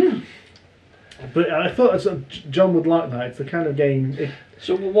is. But I thought John would like that. It's the kind of game.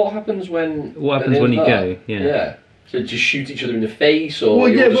 So what happens when? What at happens the when end you of go? that? Yeah. Yeah. So just shoot each other in the face, or Well,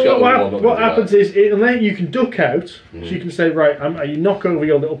 you yeah, just but go, "Oh, I'm not what gonna do happens that." is, and then you can duck out, so Mm. you can say, right, you knock over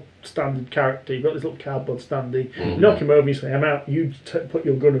your little standard character, you've got this little cardboard standee, Mm. you knock him over, you say, I'm out, you put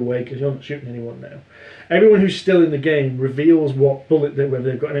your gun away because you're not shooting anyone now. Everyone who's still in the game reveals what bullet, whether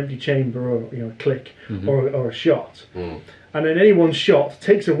they've got an empty chamber or a click Mhm. or a shot. Mm. And then any one shot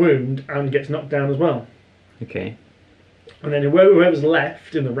takes a wound and gets knocked down as well. Okay. And then whoever's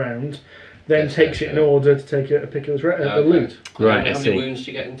left in the round then Yes, takes yes, it in yeah. order to take a pick of the Okay. loot. Right, I How see. many wounds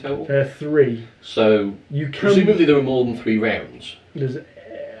do you get in total? 3. So You can. presumably there are more than 3 rounds. There's, I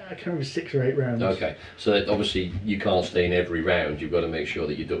can't remember, 6 or 8 rounds. Okay, so that obviously you can't stay in every round. You've got to make sure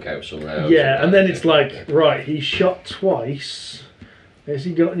that you duck out some rounds. Yeah, and then it's like, right, he shot twice. has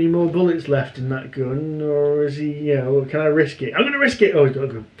he got any more bullets left in that gun, or is he, you know, can I risk it? I'm going to risk it. Oh, he's got a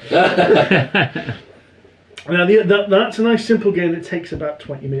gun. Now, that's a nice simple game that takes about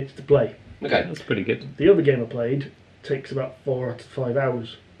 20 minutes to play. Okay. That's pretty good. The other game I played takes about 4 to 5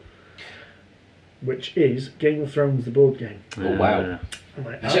 hours, which is Game of Thrones, the board game. Oh, wow.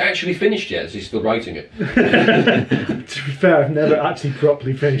 Like, Has it actually finished yet? Is he still writing it? to be fair, I've never actually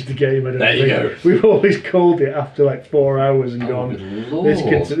properly finished the game. I don't There you go. We've always called it after like 4 hours and gone, good Lord.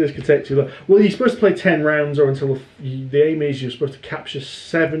 this could take too long. Well, you're supposed to play 10 rounds, or until the aim is you're supposed to capture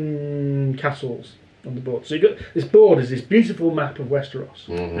 7 castles on the board. So you got this board is this beautiful map of Westeros.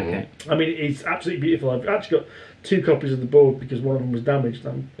 Mm-hmm. Okay. I mean, it's absolutely beautiful. I've actually got 2 copies of the board because one of them was damaged.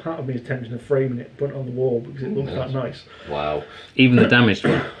 And part of me is tempted to framing it and put it on the wall because it looks that nice. Wow. Even the damaged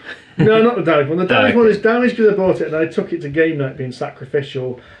one. No, not the damaged one. The damaged Okay. one is damaged because I bought it and I took it to game night being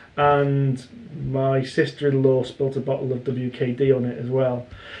sacrificial, and my sister-in-law spilt a bottle of WKD on it as well.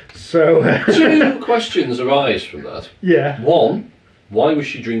 So 2 questions arise from that. yeah. 1, why was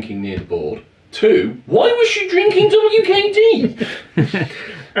she drinking near the board? 2, why was she drinking WKD?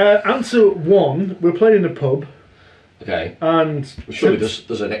 Answer 1, we're playing in a pub, Okay. and Surely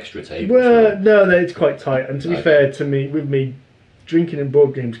there's an extra table. well, surely. no, it's quite tight. And to be Okay. fair to me, with me, drinking and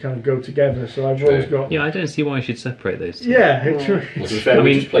board games kind of go together. So I've True. always got Yeah, I don't see why I should separate those two. yeah, it's, Well, to be fair, I we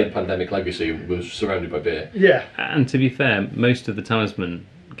mean- just played Pandemic Legacy and was surrounded by beer. yeah. And to be fair, most of the Talisman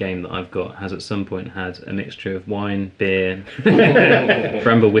game that I've got has at some point had a mixture of wine, beer,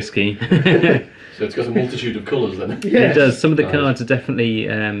 Bramble whiskey. So it's got a multitude of colours then. Yes. It does. Some of the Nice. cards are definitely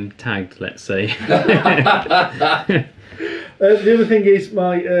tagged, let's say. The other thing is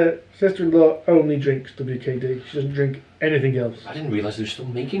my sister-in-law only drinks WKD. She doesn't drink anything else. I didn't realise they were still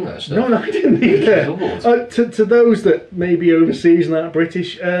making that stuff. No, I didn't either. Lord. To those that may be overseas and aren't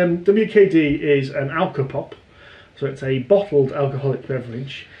British, WKD is an alcopop, so it's a bottled alcoholic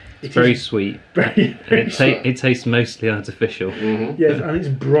beverage. It's very sweet. very, And very it tastes mostly artificial. yes, and it's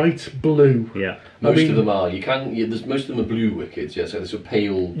bright blue. Yeah. Most I mean- of them are. Most of them are blue wickeds. Yeah, so they're sort of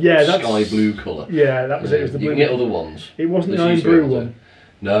pale Yeah, that's- sky blue colour. Yeah, that was it. It was the You blue. can get other ones. It wasn't the There's Iron usually Brew others. one.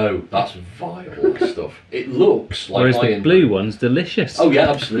 No, that's vile stuff. It looks like Whereas the Iron blue Brew. one's delicious. Oh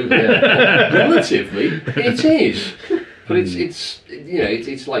yeah, absolutely. Yeah. Relatively, it is. But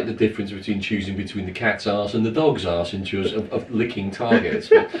it's like the difference between choosing between the cat's arse and the dog's arse in terms of licking targets.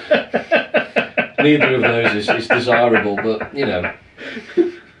 Neither of those is desirable, but you know.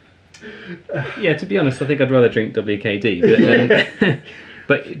 Yeah, to be honest, I think I'd rather drink WKD.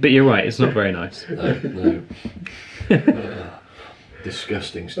 But, but you're right, it's not very nice. No.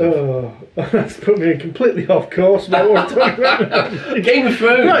 Disgusting stuff. Oh, that's put me completely off course about what I'm talking about. Game of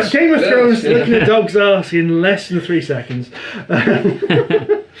Thrones. Right, Game of Yes, Thrones, yeah. licking a dog's arse in less than 3 seconds.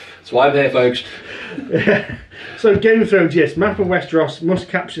 That's why I'm here, folks. So Game of Thrones, yes, map of Westeros, must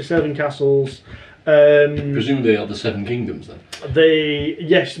capture 7 castles. Presumably, are the 7 kingdoms then?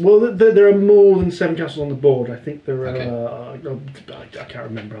 Yes, well, there are more than 7 castles on the board. I think there are. Okay. I can't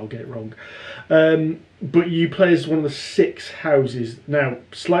remember. I'll get it wrong. But you play as one of the 6 houses. Now,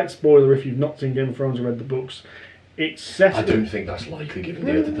 slight spoiler if you've not seen Game of Thrones or read the books. It's set. I don't think that's likely, given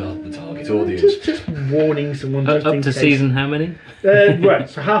the target audience. Just warning someone. Just Up in to case. season how many? Right,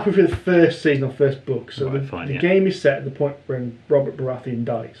 so halfway through the first season or first book. So Right, the, fine, the yeah. game is set at the point when Robert Baratheon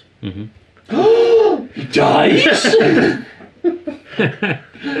dies. Hmm. He dies.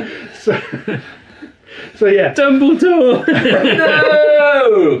 So yeah. Dumbledore!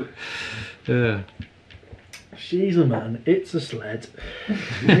 No. Yeah. She's a man, it's a sled.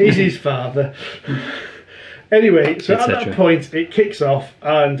 He's his father. Anyway, so at Etc. that point it kicks off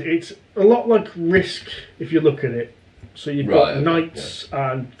and it's a lot like Risk if you look at it. So you've got Right, okay, knights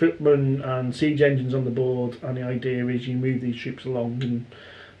and footmen and siege engines on the board, and the idea is you move these troops along and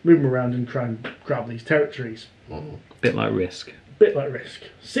move them around and try and grab these territories. Bit like Risk. Bit like Risk.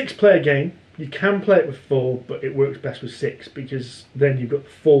 6-player game. You can play it with 4, but it works best with 6 because then you've got the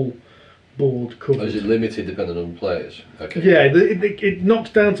full board Or covered. is it limited depending on players? Okay. Yeah, it knocks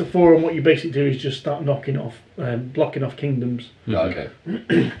down to 4, and what you basically do is just start knocking off, blocking off kingdoms. Okay.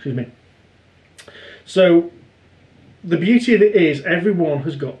 Excuse me. So, the beauty of it is everyone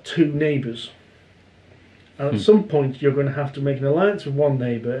has got 2 neighbours. And at some point, you're going to have to make an alliance with one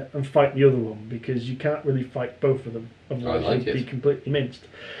neighbour and fight the other one because you can't really fight both of them. Otherwise, I like you'll be it. completely minced.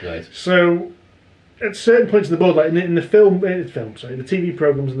 Right. So, at certain points in the board, like in the the TV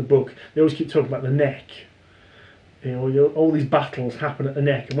programs and the book, they always keep talking about the neck. You know, all these battles happen at the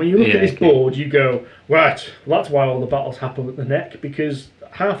neck, and when you look Yeah, at this okay. board, you go, right, well, that's why all the battles happen at the neck because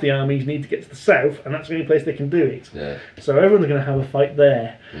half the armies need to get to the south, and that's the only place they can do it. Yeah. So everyone's going to have a fight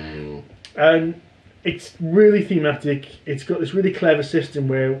there, Mm. and It's really thematic. It's got this really clever system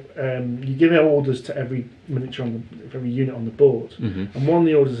where you give out orders to every miniature every unit on the board, and one of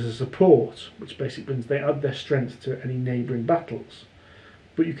the orders is a support, which basically means they add their strength to any neighbouring battles.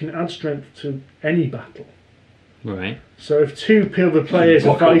 But you can add strength to any battle. Right. So if two other players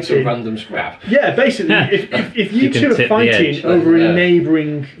are fighting, random scrap. Yeah, basically, if you two are fighting over a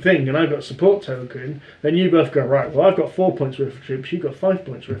neighbouring thing, and I've got support token, then you both go, right, well, I've got 4 points worth of troops, you've got 5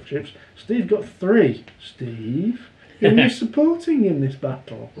 points worth of troops, Steve got 3. Steve, who are you supporting in this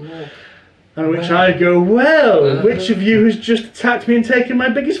battle? And which I go, well, which of you has just attacked me and taken my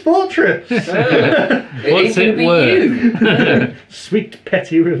biggest fortress? What's it worth? Sweet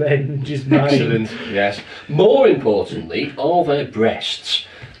petty revenge is mine. Excellent, yes. More importantly, are there breasts?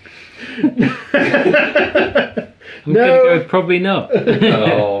 I'm going to go with probably not.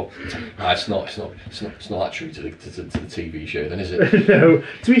 Oh, it's not that true to the TV show, then, is it? No.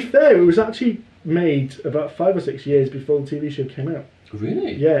 To be fair, it was actually made about 5 or 6 years before the TV show came out.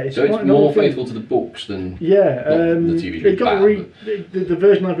 Really? Yeah, it's so quite it's more thing. faithful to the books than the TV show. It got the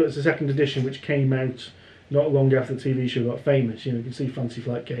version I've got is the second edition, which came out not long after the TV show got famous. You know, you can see Fancy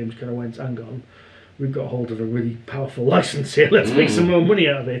Flight Games kind of went, hang on, we've got hold of a really powerful license here. Let's make some more money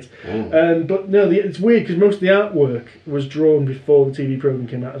out of it. But no, it's weird because most of the artwork was drawn before the TV program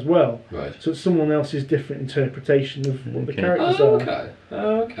came out as well. Right. So it's someone else's different interpretation of what the characters are.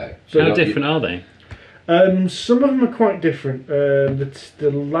 Okay. So how different are they? Some of them are quite different. The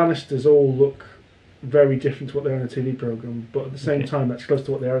Lannisters all look very different to what they are in the TV program, but at the same time, that's close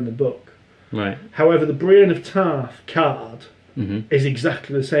to what they are in the book. Right. However, the Brienne of Tarth card is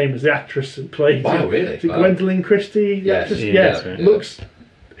exactly the same as the actress that played. Wow, really? Is it Gwendolyn Christie? The actress? Yes, right. Looks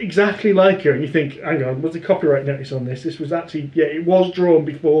exactly like her, and you think, hang on, was the copyright notice on this? This was actually, it was drawn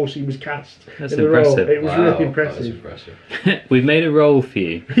before she was cast That's in the role. impressive. It was really That impressive. is impressive. We've made a role for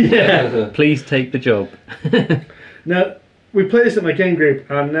you. Yeah. Please take the job. Now, we play this at my game group,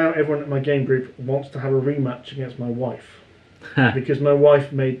 and now everyone at my game group wants to have a rematch against my wife. Because my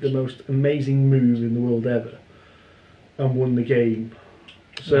wife made the most amazing move in the world ever and won the game.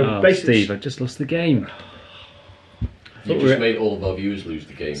 So basically, Steve, I've just lost the game. You just made all of our viewers lose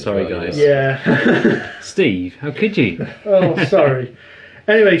the game. Sorry, as well, guys. Yeah. Steve, how could you? Oh, sorry.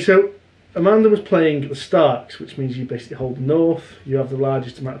 Anyway, so Amanda was playing the Starks, which means you basically hold the north, you have the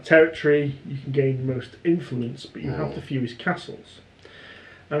largest amount of territory, you can gain the most influence, but you have the fewest castles.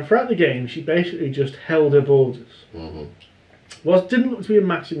 And throughout the game, she basically just held her borders. Didn't look to be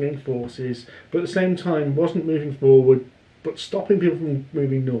amassing any forces, but at the same time wasn't moving forward, but stopping people from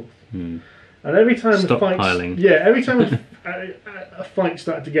moving north. And every time every time a fight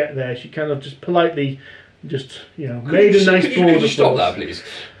started to get there, she kind of just politely, made a nice border. Could you stop that, please?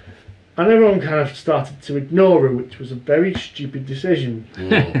 And everyone kind of started to ignore her, which was a very stupid decision.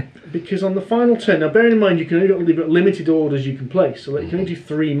 Because on the final turn, now bearing in mind you can only got limited orders you can place, so you can only do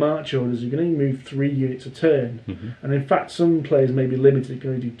 3 march orders, you can only move 3 units a turn. And in fact some players may be limited, you can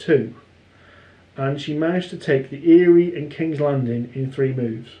only do 2. And she managed to take the Erie and King's Landing in 3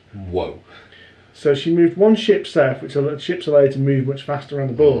 moves. Whoa. So she moved 1 ship south, which ships allowed her to move much faster around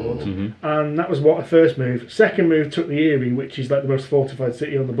the board, and that was what her first move. Second move took the Erie, which is like the most fortified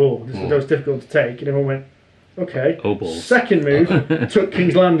city on the board. It's the most difficult to take, and everyone went, okay. Oh, balls. Second move took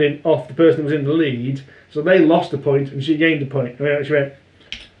King's Landing off the person who was in the lead, so they lost a point and she gained a point. And she went,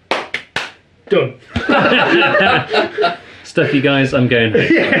 done. Stuff you guys, I'm going home.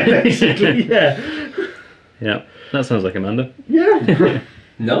 Yeah, basically, yeah. Yeah, that sounds like Amanda. Yeah.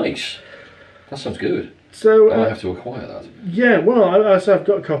 Nice. That sounds good. So I have to acquire that. Yeah, well, so I've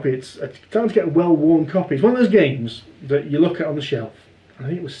got a copy. It's time to get a well-worn copy. It's one of those games that you look at on the shelf. I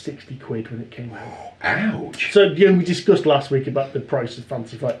think it was 60 quid when it came out. Ouch. So we discussed last week about the price of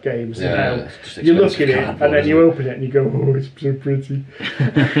Fancy Flight games and how you look at it and then you open it and you go, oh, it's so pretty.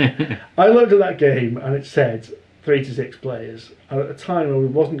 I looked at that game and it said 3 to 6 players. And at the time I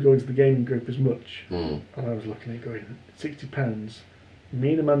wasn't going to the gaming group as much. And I was looking at it going, £60.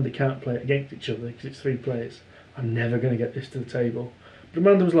 Me and Amanda can't play it against each other because it's 3 players. I'm never going to get this to the table. But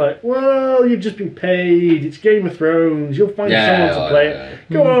Amanda was like, well, you've just been paid. It's Game of Thrones. You'll find someone to play it.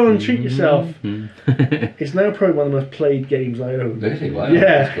 Go on, treat yourself. It's now probably one of the most played games I own. Really? Wow.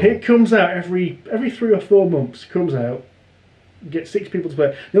 Yeah, cool. It comes out every 3 or 4 months. It comes out. Get 6 people to play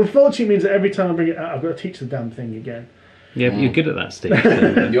it. Now, unfortunately, it means that every time I bring it out, I've got to teach the damn thing again. Yeah, but you're good at that, Steve.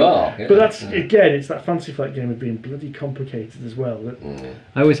 So. You are. Yeah. But that's, again, it's that Fancy Flight game of being bloody complicated as well.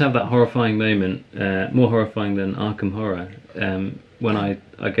 I always have that horrifying moment, more horrifying than Arkham Horror, when I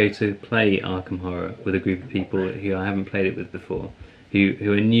go to play Arkham Horror with a group of people who I haven't played it with before, who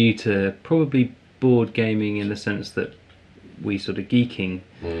are new to probably board gaming in the sense that we sort of geeking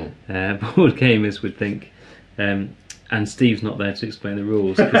board gamers would think. And Steve's not there to explain the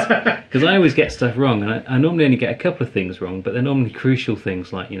rules, because I always get stuff wrong, and I normally only get a couple of things wrong, but they're normally crucial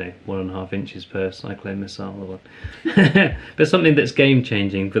things like 1.5 inches per cyclone missile, but something that's game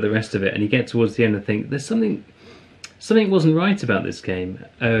changing for the rest of it. And you get towards the end and think there's something wasn't right about this game.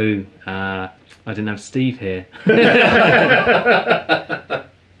 I didn't have Steve here.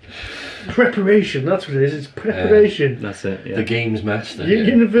 Preparation, that's what it is. It's preparation. That's it. Yeah. The game's master.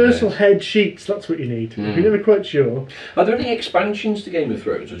 Universal head sheets, that's what you need. If you're never quite sure. Are there any expansions to Game of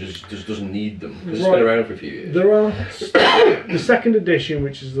Thrones, or just doesn't need them? Because it's been around for a few years. There are. The second edition,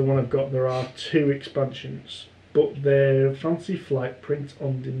 which is the one I've got, there are 2 expansions. But they're Fantasy Flight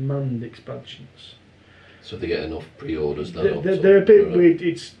print-on-demand expansions. So if they get enough pre-orders, then they're a bit weird.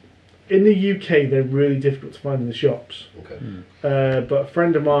 It's in the UK, they're really difficult to find in the shops. Okay. But a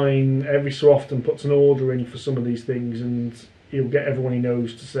friend of mine every so often puts an order in for some of these things, and he'll get everyone he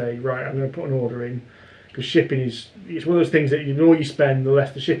knows to say, right, I'm going to put an order in, because shipping it's one of those things that the more you spend, the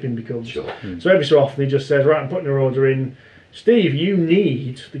less the shipping becomes. Sure. So every so often he just says, right, I'm putting an order in. Steve, you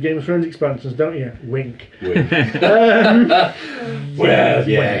need the Game of Thrones expansions, don't you? Wink. Well,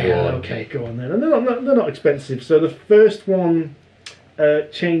 yeah. Okay, go on then. And they're not expensive. So the first one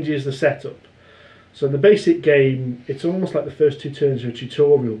changes the setup. So the basic game, it's almost like the first 2 turns are a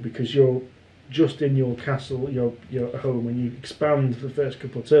tutorial, because you're just in your castle, you're at home, and you expand the first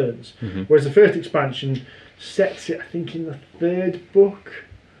couple of turns. Whereas the first expansion sets it, I think, in the 3rd book.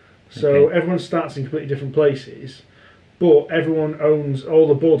 So everyone starts in completely different places, but everyone owns all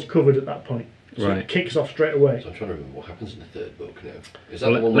the boards covered at that point. So it kicks off straight away. So I'm trying to remember what happens in the 3rd book now. Is that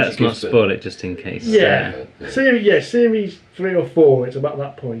the one? Let's not spoil it, just in case. Yeah. Series 3 or 4. It's about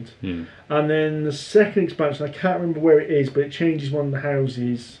that point. And then the second expansion, I can't remember where it is, but it changes one of the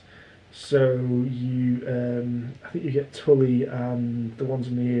houses. So you, I think you get Tully and the ones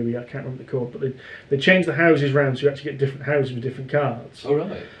in the area. I can't remember what they're called, but they change the houses around, so you actually get different houses with different cards. Oh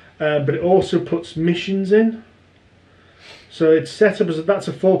right. But it also puts missions in. So it's set up as that's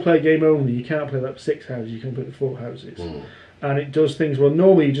a 4-player game only. You can't play that 6 houses. You can play the 4 houses. And it does things. Well,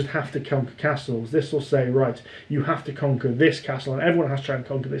 normally you just have to conquer castles. This will say, right, you have to conquer this castle, and everyone has to try and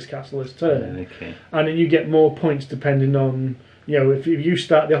conquer this castle this turn. And then you get more points depending on, if you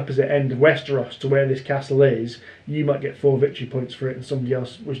start the opposite end of Westeros to where this castle is, you might get 4 victory points for it, and somebody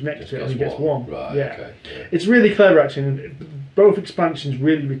else was next to it only gets 1. Right. Yeah. Okay. Yeah. It's really clever actually. And both expansions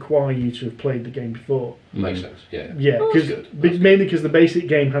really require you to have played the game before. Makes sense. Yeah. Yeah, mainly because the basic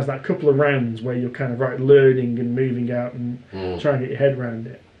game has that couple of rounds where you're kind of learning and moving out and trying to get your head around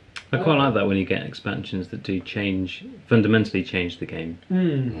it. I quite like that when you get expansions that do fundamentally change the game.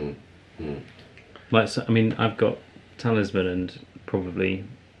 I've got Talisman, and probably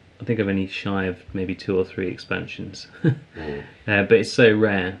I think I'm only shy of maybe 2 or 3 expansions. But it's so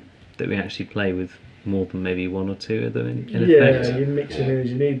rare that we actually play with more than maybe 1 or 2 of them in effect. You mix it in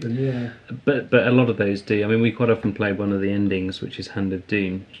as you need them, yeah. But a lot of those do. We quite often play one of the endings, which is Hand of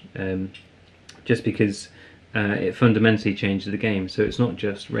Doom, just because it fundamentally changes the game. So it's not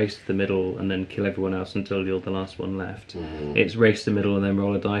just race to the middle and then kill everyone else until you're the last one left. It's race to the middle and then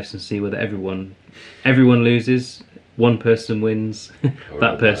roll a dice and see whether everyone loses, one person wins,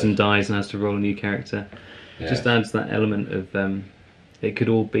 that person dies and has to roll a new character. It just adds that element of it could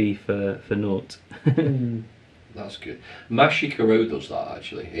all be for naught. That's good. Machi Koro does that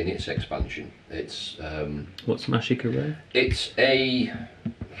actually in its expansion. It's what's Machi Koro? It's a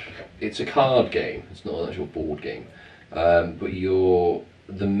card game. It's not an actual board game, but you're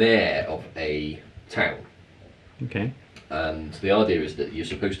the mayor of a town. Okay. And the idea is that you're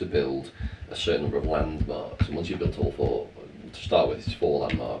supposed to build a certain number of landmarks, and once you've built all 4, to start with, it's 4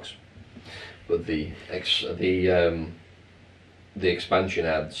 landmarks. But the expansion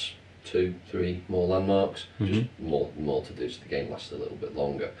adds 2, 3 more landmarks, just more to do, so the game lasts a little bit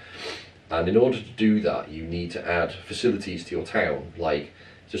longer. And in order to do that, you need to add facilities to your town, like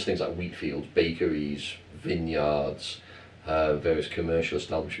just things like wheat fields, bakeries, vineyards, various commercial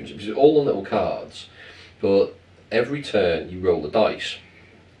establishments. It's all on little cards, but every turn you roll a dice,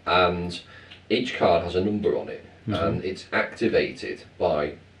 and each card has a number on it, and it's activated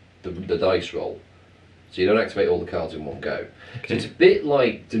by the dice roll. So you don't activate all the cards in one go. So it's a bit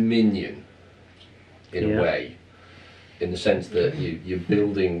like Dominion, in a way, in the sense that you're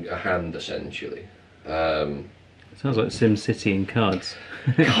building a hand, essentially. Sounds like SimCity in cards.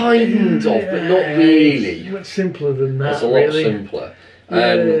 Kind of, but not really. It's much simpler than that, it's a lot simpler.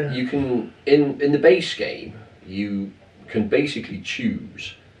 You can, in the base game, you can basically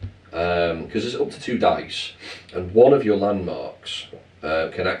choose, because there's up to 2 dice, and one of your landmarks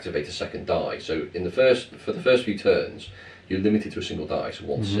can activate a second die. So for the first few turns, you're limited to a single dice,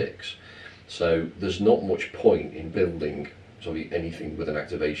 1/6. So there's not much point in building anything with an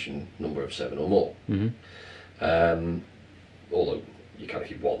activation number of 7 or more. Although you can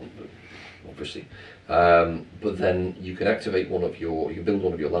if you want, obviously. But then you can activate you can build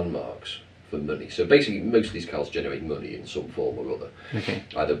one of your landmarks for money. So basically, most of these cards generate money in some form or other.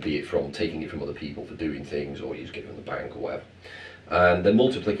 Either be it from taking it from other people for doing things, or you just get it from the bank or whatever. And they're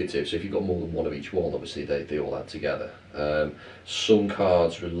multiplicative, so if you've got more than one of each one, obviously they all add together. Some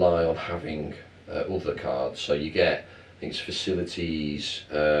cards rely on having other cards, so you get, I think it's facilities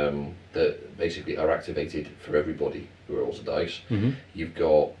that basically are activated for everybody who rolls a dice. You've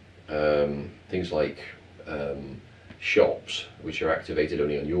got things like shops, which are activated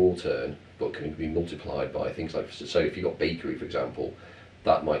only on your turn, but can be multiplied by things like, so if you've got bakery, for example,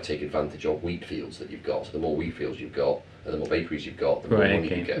 that might take advantage of wheat fields that you've got. So the more wheat fields you've got, and the more bakeries you've got, the more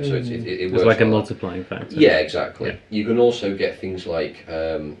money you get. So it it's works like a multiplying factor. Yeah, exactly. You can also get things like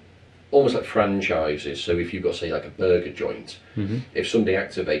almost like franchises. So if you've got, say, like a burger joint, if somebody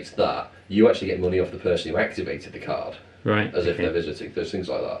activates that, you actually get money off the person who activated the card, as if they're visiting. There's things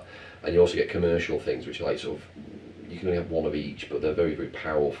like that. And you also get commercial things, which are like sort of, you can only have one of each, but they're very, very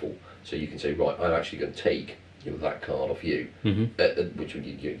powerful. So you can say, right, I'm actually going to take that card off you, which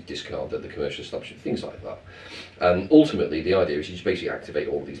you discard at the commercial establishment, things like that. And ultimately, the idea is you just basically activate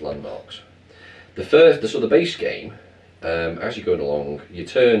all of these landmarks. The sort of base game, as you're going along, your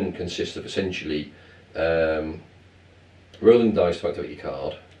turn consists of essentially rolling dice to activate your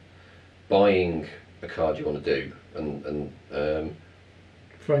card, buying a card you want to do, and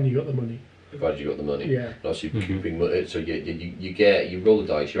Fine, you got the money. Provided you got the money. Yeah. And also couping money. So you roll the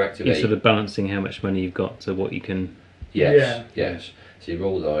dice, you activate. You're sort of balancing how much money you've got to what you can. Yes. Yes. So you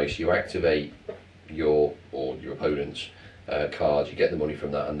roll the dice, you activate your opponent's cards, you get the money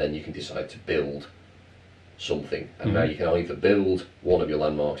from that, and then you can decide to build something. And now you can either build one of your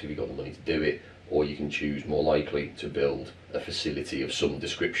landmarks if you've got the money to do it, or you can choose, more likely, to build a facility of some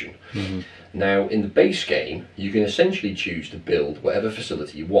description. Now, in the base game, you can essentially choose to build whatever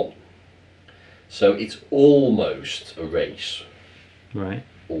facility you want. So it's almost a race. Right.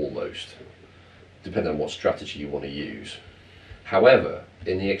 Almost. Depending on what strategy you want to use. However,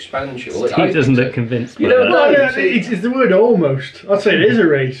 in the expansion... Steve doesn't look convinced by don't that. know. No, it's the word almost. I'd say it is a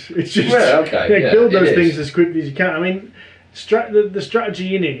race. It's just build those things as quickly as you can. I mean, the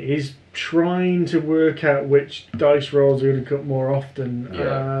strategy in it is trying to work out which dice rolls are going to cut more often,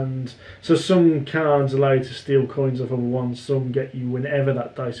 and so some cards allow you to steal coins off other ones, some get you whenever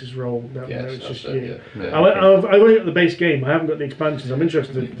that dice is rolled. It's just you. I've only got the base game, I haven't got the expansions. I'm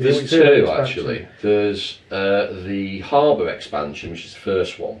interested in there's two actually. There's the Harbour expansion, which is the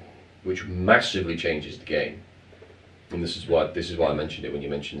first one, which massively changes the game. And this is why I mentioned it when you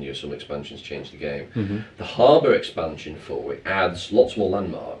mentioned some expansions changed the game. The Harbour expansion for it adds lots more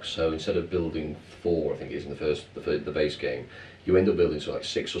landmarks. So instead of building 4, I think it is in the base game, you end up building sort of like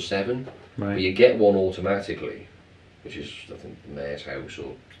 6 or 7. Right. But you get one automatically, which is I think the Mayor's House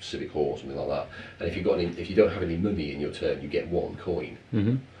or Civic Hall or something like that. And if you don't have any money in your turn, you get 1 coin.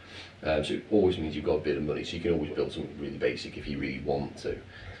 So it always means you've got a bit of money. So you can always build something really basic if you really want to.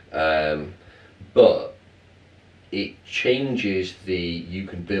 But it changes you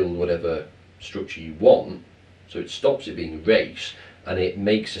can build whatever structure you want, so it stops it being a race, and it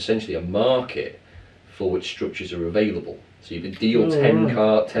makes essentially a market for which structures are available. So you can deal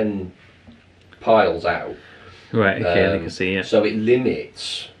 10 piles out. Right, okay, I think I see, yeah. So it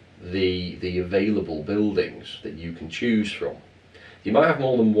limits the available buildings that you can choose from. You might have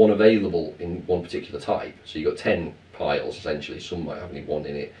more than one available in one particular type, so you've got 10 piles essentially. Some might have only 1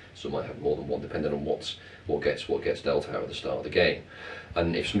 in it, some might have more than 1, depending on what gets dealt out at the start of the game.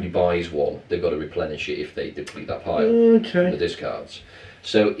 And if somebody buys one, they've got to replenish it if they deplete that pile from the discards.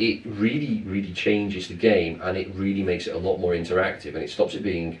 So it really, really changes the game, and it really makes it a lot more interactive, and it stops it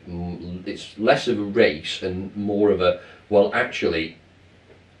being, it's less of a race and more of a, well, actually,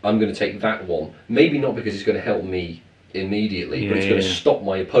 I'm going to take that one, maybe not because it's going to help me immediately, but it's going to stop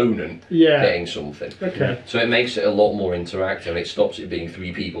my opponent getting something. So it makes it a lot more interactive, and it stops it being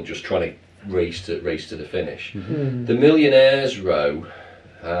 3 people just trying to race to the finish. The Millionaires row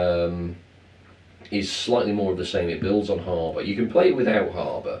is slightly more of the same. It builds on Harbour. You can play it without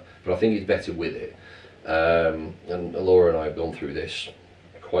Harbour, but I think it's better with it. And Laura and I have gone through this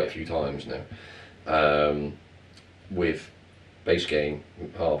quite a few times now, with base game,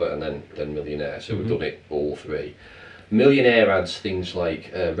 Harbour, and then Millionaire. So we've done it all 3. Millionaire adds things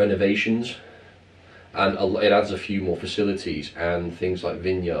like renovations, and it adds a few more facilities and things like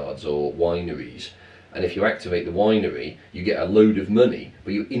vineyards or wineries, And if you activate the winery, you get a load of money,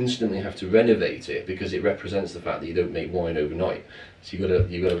 but you instantly have to renovate it because it represents the fact that you don't make wine overnight. So you got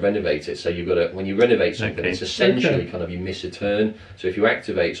to renovate it. So when you renovate something, it's essentially kind of you miss a turn. So if you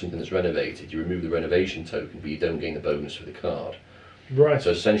activate something that's renovated, you remove the renovation token, but you don't gain the bonus for the card. Right. So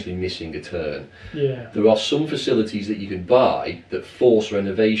essentially missing a turn. Yeah. There are some facilities that you can buy that force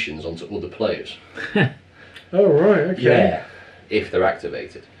renovations onto other players. Oh right. Okay. Yeah. If they're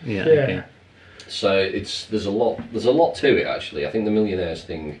activated. Yeah. Yeah. Okay. So there's a lot to it actually. I think the Millionaires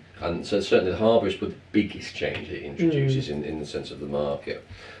thing, and so certainly the Harbour is the biggest change it introduces in the sense of the market.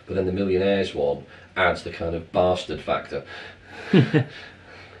 But then the Millionaires one adds the kind of bastard factor. See,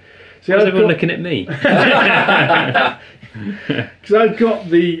 Why's everyone looking at me? Because I've got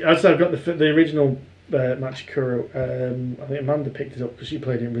the original Machi Koro. I think Amanda picked it up because she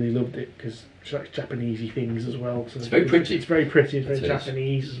played it and really loved it because she likes Japanesey things as well. So it's very pretty. It's very pretty. It's very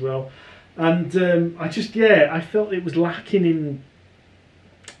Japanese as well. And I felt it was lacking in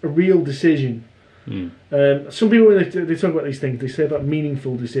a real decision. Some people, when they talk about these things, they say about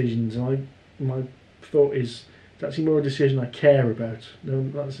meaningful decisions. And my thought is it's actually more a decision I care about.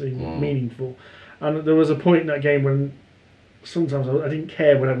 Not actually meaningful. And there was a point in that game when sometimes I didn't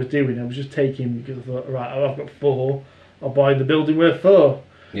care what I was doing. I was just taking because I thought, right, I've got 4. I'll buy the building worth 4.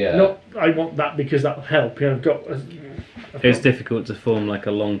 Yeah. Not I want that because that'll help. You know, I've got. It's difficult to form like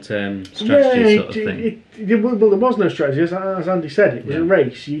a long-term strategy sort of thing. Well, there was no strategy. As Andy said, it was a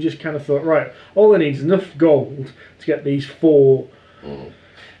race. You just kind of thought, right, all I need is enough gold to get these 4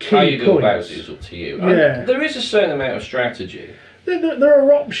 key How you go points. about it is up to you. Yeah. And there is a certain amount of strategy. There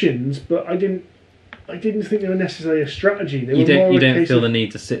are options, but I didn't think they were necessarily a strategy. You don't feel the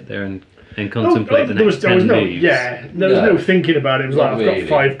need to sit there and contemplate the next 10 moves. There was no thinking about it. It was like, Not I've got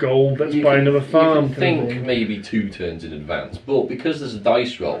 5 gold, let's buy another farm. You can think maybe 2 turns in advance, but because there's a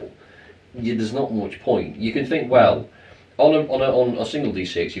dice roll, there's not much point. You can think, well, on a single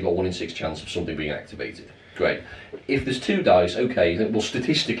d6, you've got 1 in 6 chance of something being activated. Great. If there's 2 dice, okay, then, well,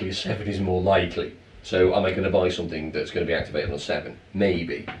 statistically a 7 is more likely. So am I going to buy something that's going to be activated on a 7?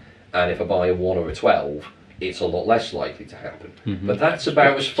 Maybe. And if I buy a 1 or a 12, it's a lot less likely to happen. But that's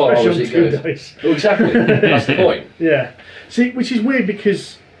about as far as it goes. Dice. Oh, exactly. That's the point. Yeah. See, which is weird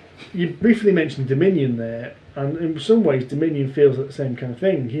because you briefly mentioned Dominion there, and in some ways Dominion feels like the same kind of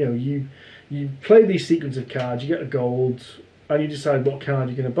thing. You know, you play these sequence of cards, you get a gold, and you decide what card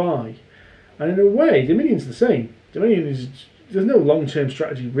you're going to buy. And in a way, Dominion's the same. Dominion is there's no long-term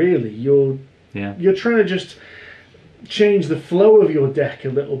strategy really. You're trying to just change the flow of your deck a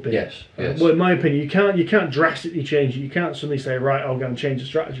little bit. Yes. Well, in my opinion, you can't drastically change it. You can't suddenly say, right, I'm going to change the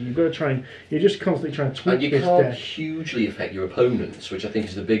strategy. You've got to try and you're just constantly trying to tweak and you this can't deck. hugely affect your opponents, which I think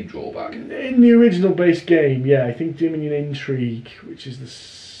is the big drawback. In the original base game, yeah, I think Dominion Intrigue, which is the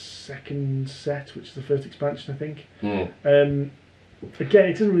second set, which is the first expansion, I think. Again,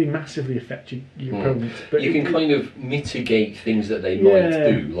 it doesn't really massively affect your opponents. But you can kind of mitigate things that they might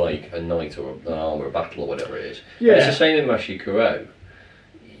do, like a knight or an arm or a battle or whatever it is. Yeah. And it's the same in Machi Koro.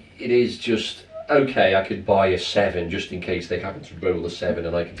 It is just, okay, I could buy a 7 just in case they happen to roll a 7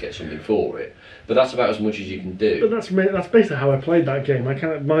 and I could get something for it. But that's about as much as you can do. But that's basically how I played that game. I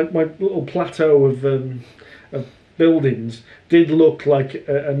kind of my little plateau of buildings did look like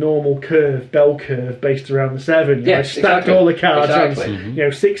a normal bell curve based around the 7. I stacked all the cards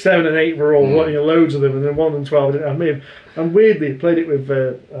on, 6, 7 and 8 were all loads of them, and then 1 and 12 I didn't have made. And weirdly I played it with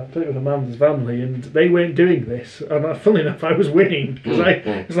Amanda's family, and they weren't doing this, and funnily enough I was winning because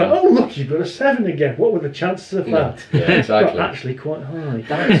it was like, oh look, you've got a 7 again, what were the chances of that? Yeah, exactly. Well, actually quite high.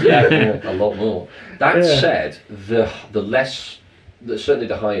 That's a lot more. That said, the certainly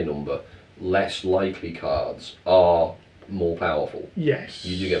the higher number, less likely cards are more powerful. Yes.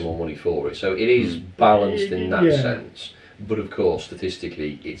 You do get more money for it. So it is balanced in that sense. But of course,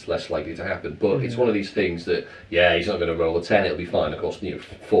 statistically, it's less likely to happen. But it's one of these things that, he's not going to roll a 10, it'll be fine. Of course,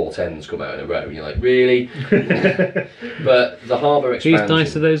 4 10s come out in a row, and you're like, really? But the Harbour expansion... Whose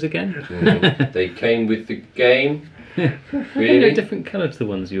dice are those again? They came with the game. Really? They're different colour to the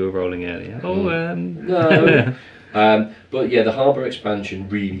ones you were rolling earlier. No. But yeah, the Harbour expansion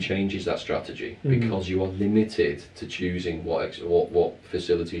really changes that strategy because you are limited to choosing what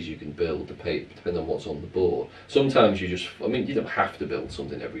facilities you can build depending on what's on the board. Sometimes you don't have to build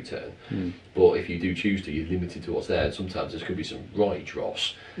something every turn, but if you do choose to, you're limited to what's there. And sometimes there could be some right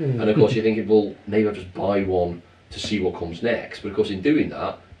dross, and of course you're thinking, well, maybe I'll just buy one to see what comes next. But of course, in doing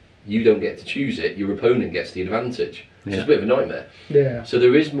that, you don't get to choose it. Your opponent gets the advantage. It's just a bit of a nightmare. Yeah. So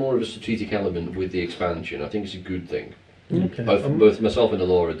there is more of a strategic element with the expansion. I think it's a good thing. Okay. Both myself and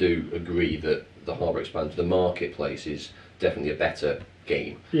Alora do agree that the Harbour expansion, the marketplace, is definitely a better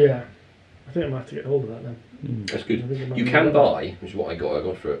game. Yeah. I think I might have to get hold of that then. That's I good. think it might You be can right. buy, which is what I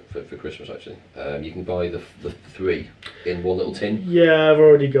got for Christmas actually. You can buy the 3 in one little tin. Yeah, I've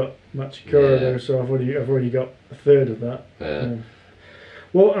already got Machi Koro Yeah. there, so I've already got a third of that. Yeah.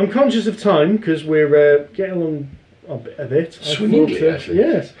 Well, I'm conscious of time because we're getting along a bit. Swimmingly, actually.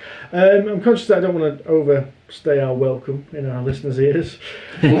 Yes. I'm conscious that I don't want to overstay our welcome in our listeners' ears.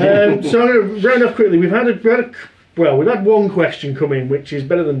 So I'm going to round off quickly. We've had one question come in, which is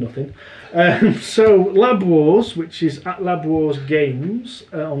better than nothing. So Lab Wars, which is at Lab Wars Games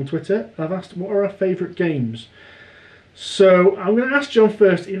on Twitter, I've asked what are our favourite games. So I'm going to ask John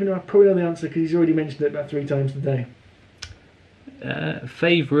first, even though I probably know the answer because he's already mentioned it about 3 times today.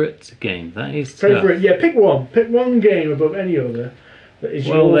 Favourite game? That is Favourite? tough. Yeah, pick one. Pick one game above any other. That is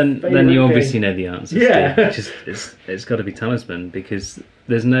Well, your then favourite you obviously game. know the answer. Yeah. Steve, which is it's got to be Talisman because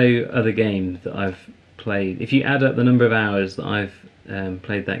there's no other game that I've played. If you add up the number of hours that I've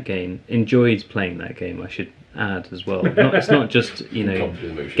played that game, enjoyed playing that game, I should add as well. It's not just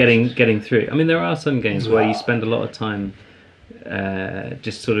getting through. I mean, there are some games where you spend a lot of time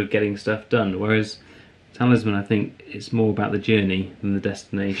just sort of getting stuff done, whereas Talisman, I think it's more about the journey than the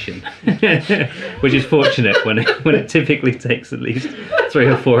destination, which is fortunate when it typically takes at least 3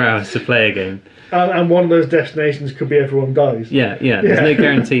 or 4 hours to play a game. And one of those destinations could be everyone dies. Yeah. There's no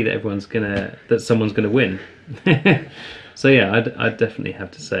guarantee that someone's gonna win. So yeah, I'd definitely have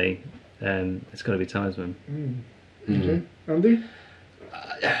to say it's got to be Talisman. Okay. Andy?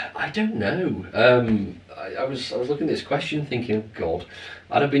 I don't know. I was looking at this question, thinking, oh God,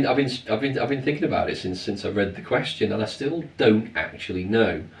 and I've been thinking about it since I read the question, and I still don't actually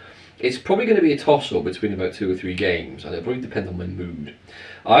know. It's probably going to be a toss-up between about 2 or 3 games, and it'll probably depend on my mood.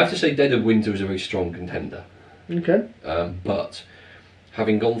 I have to say, Dead of Winter is a very strong contender. Okay. But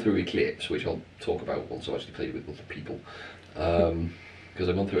having gone through Eclipse, which I'll talk about once I've actually played with other people, because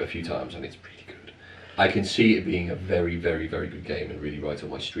I've gone through it a few times and it's pretty good. I can see it being a very, very, very good game and really right on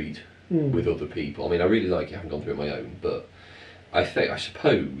my street with other people. I mean, I really like it, I haven't gone through it on my own, but I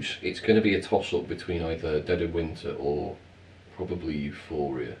suppose it's going to be a toss-up between either Dead of Winter or probably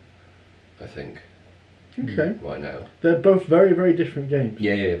Euphoria, I think. Okay. Right now. They're both very, very different games.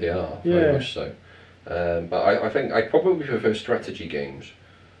 Yeah, they are. Yeah. Very much so. But I think I probably prefer strategy games.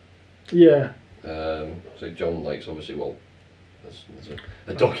 Yeah. So John likes, obviously, well, there's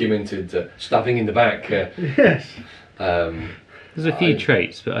a documented stabbing in the back. Yes. There's a few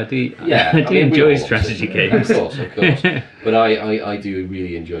traits, but I do we enjoy all strategy obviously- games. Of course. But I do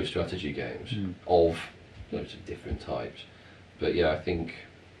really enjoy strategy games of loads of different types. But yeah, I think...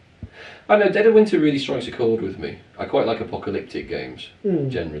 I don't know, Dead of Winter really strikes a chord with me. I quite like apocalyptic games,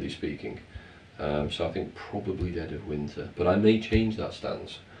 generally speaking. So I think probably Dead of Winter. But I may change that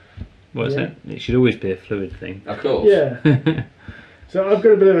stance. What's it? It should always be a fluid thing. Of course. Yeah. So I've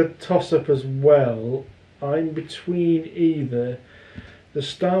got a bit of a toss-up as well. I'm between either the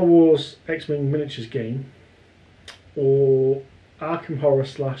Star Wars X-Wing miniatures game or Arkham Horror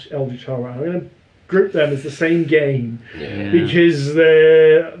 / Eldritch Horror. I'm going to group them as the same game because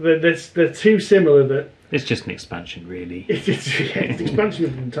they're too similar that it's just an expansion, really. it's an expansion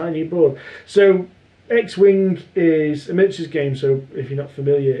of a tiny board. So X-Wing is a miniatures game, so if you're not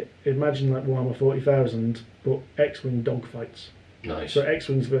familiar, imagine like Warhammer 40,000, but X-Wing dogfights. Nice. So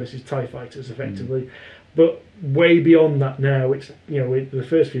X-Wings versus TIE fighters, effectively. But way beyond that now, it's the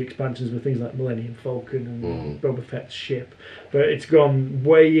first few expansions were things like Millennium Falcon and Boba Fett's ship, but it's gone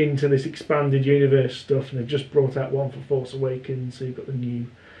way into this expanded universe stuff, and they've just brought out one for Force Awakens, so you've got the new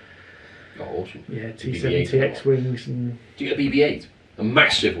awesome. T-70 X-Wings. And do you get a BB-8? A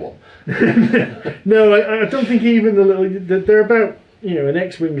massive one? No, I don't think even the little... They're about... an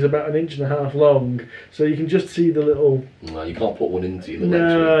X-Wing's about 1.5 inches long, so you can just see the little... No, you can't put one into your little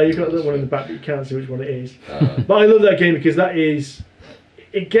No, X-Wing. you've got the little one in the back, but you can't see which one it is. But I love that game because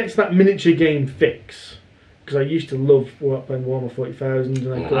it gets that miniature game fix. Because I used to love playing Warhammer 40,000.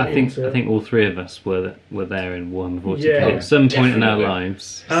 And I think all 3 of us were there in Warhammer 40,000 Yeah, at some point in our definitely.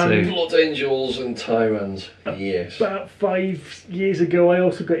 lives. Blood Angels and Tyrants, yes. About 5 years ago, I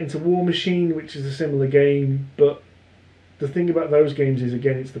also got into War Machine, which is a similar game, but the thing about those games is,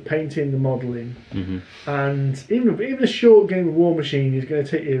 again, it's the painting, the modelling, and even a short game of War Machine is going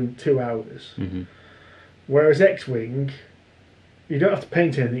to take you 2 hours. Whereas X-Wing, you don't have to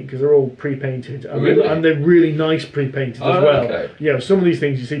paint anything because they're all pre-painted, and they're really nice pre-painted as well. Okay. Some of these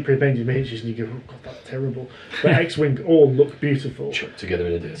things you see pre-painted miniatures and you go, oh god, that's terrible. But X-Wing all look beautiful. Chucked together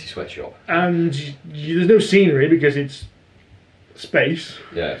in a dirty sweatshop. And there's no scenery because it's space.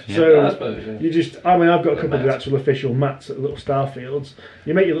 Yes. So I suppose, yeah. I've got a couple of Mats. actual official mats at little starfields.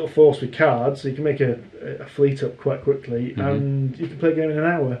 You make your little force with cards, so you can make a fleet up quite quickly, and you can play a game in an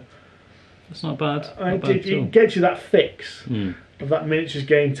hour. That's not bad. It gets you that fix of that miniatures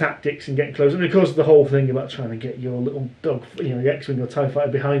game tactics and getting close. And of course, the whole thing about trying to get your little dog, the X-wing or TIE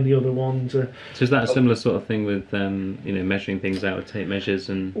fighter behind the other one. So is that a similar sort of thing with measuring things out with tape measures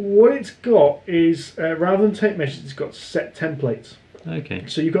and? What it's got is rather than tape measures, it's got set templates. Okay.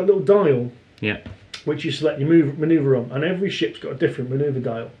 So you've got a little dial. Yeah. Which you select your manoeuvre on, and every ship's got a different manoeuvre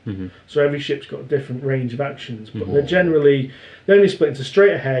dial. So every ship's got a different range of actions, but they're only split into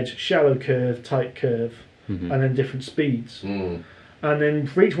straight ahead, shallow curve, tight curve, and then different speeds. And then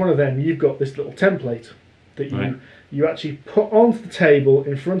for each one of them, you've got this little template that you actually put onto the table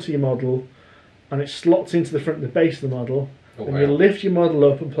in front of your model, and it slots into the front of the base of the model, and you lift your model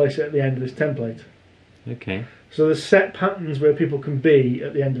up and place it at the end of this template. Okay. So there's set patterns where people can be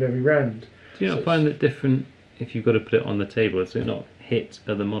at the end of every round. Do you not find that different if you've got to put it on the table, so it not hit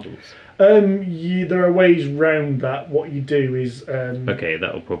other models? There are ways round that. What you do is okay,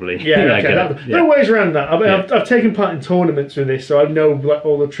 that'll probably there are ways around that. I've taken part in tournaments with this, so I know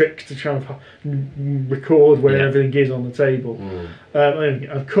all the tricks to try and record where everything is on the table. And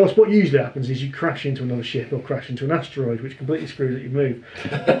of course, what usually happens is you crash into another ship or crash into an asteroid, which completely screws up your move.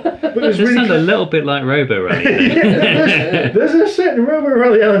 But it sounds a little bit like Roborally. There's a certain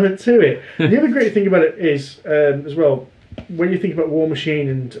Roborally element to it. The other great thing about it is as well, when you think about War Machine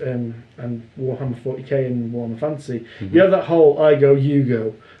and Warhammer 40k and Warhammer Fantasy, you have that whole I go, you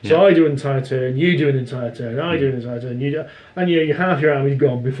go. So I do an entire turn, you do an entire turn, I do an entire turn, you do, and you half your army's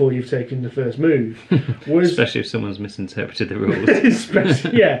gone before you've taken the first move. Especially if someone's misinterpreted the rules.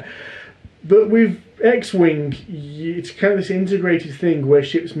 Especially, but with X-Wing, it's kind of this integrated thing where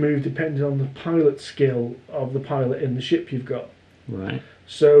ships move depending on the pilot skill of the pilot in the ship you've got. Right.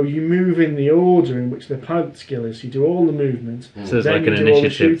 So you move in the order in which the pilot skill is. You do all the movement. So there's like an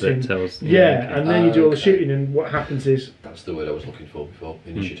initiative that tells. And then you do all the shooting, and what happens is that's the word I was looking for before.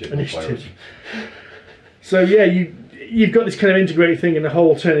 Initiative. So you've got this kind of integrated thing, and the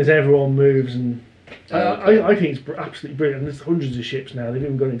whole turn is everyone moves, and I think it's absolutely brilliant. And there's hundreds of ships now. They've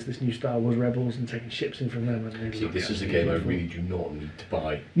even gone into this new Star Wars Rebels and taking ships in from them. See, this is a game I really do not need to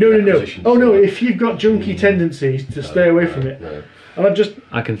buy. No. Oh no! If you've got junky tendencies, to stay away from it. No. And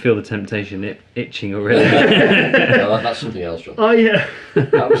I can feel the temptation itching already. No, that's something else, John.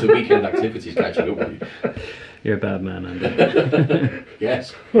 That was the weekend activities catching up with you. You're a bad man, Andy.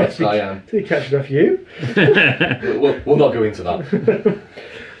 Yes, I am. Did he catch it off you? We'll not go into that.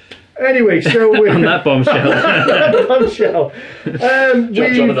 Anyway, so we're on that bombshell.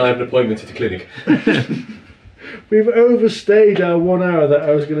 John and I have an appointment at the clinic. We've overstayed our 1 hour that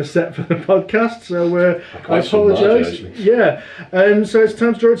I was going to set for the podcast, so I apologise. So it's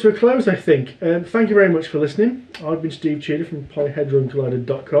time to draw it to a close, I think. Thank you very much for listening. I've been Steve Tudor from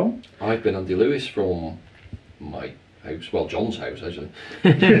polyhedroncollider.com. I've been Andy Lewis from my house, well, John's house actually.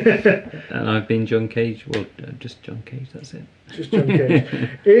 And I've been John Cage, just John Cage, that's it. Just John Cage.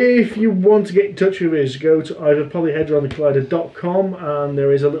 If you want to get in touch with us, go to either polyhedroncollider.com, and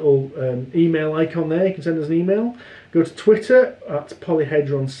there is a little email icon there. You can send us an email. Go to Twitter at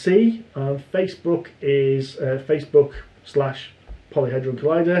polyhedronc, and Facebook is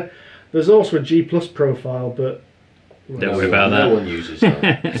Facebook/polyhedroncollider. There's also a G+ profile, but don't worry about that. No one uses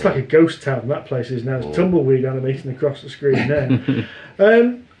that. It's like a ghost town, that place is now. There's tumbleweed animating across the screen there.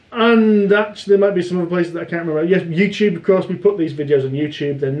 And actually, there might be some other places that I can't remember. Yes, YouTube, of course, we put these videos on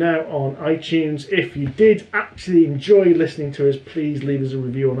YouTube. They're now on iTunes. If you did actually enjoy listening to us, please leave us a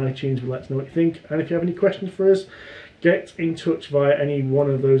review on iTunes. We'd like to know what you think. And if you have any questions for us, get in touch via any one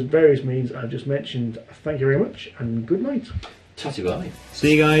of those various means I've just mentioned. Thank you very much, and good night. Tatty bye.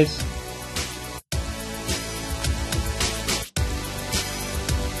 See you guys.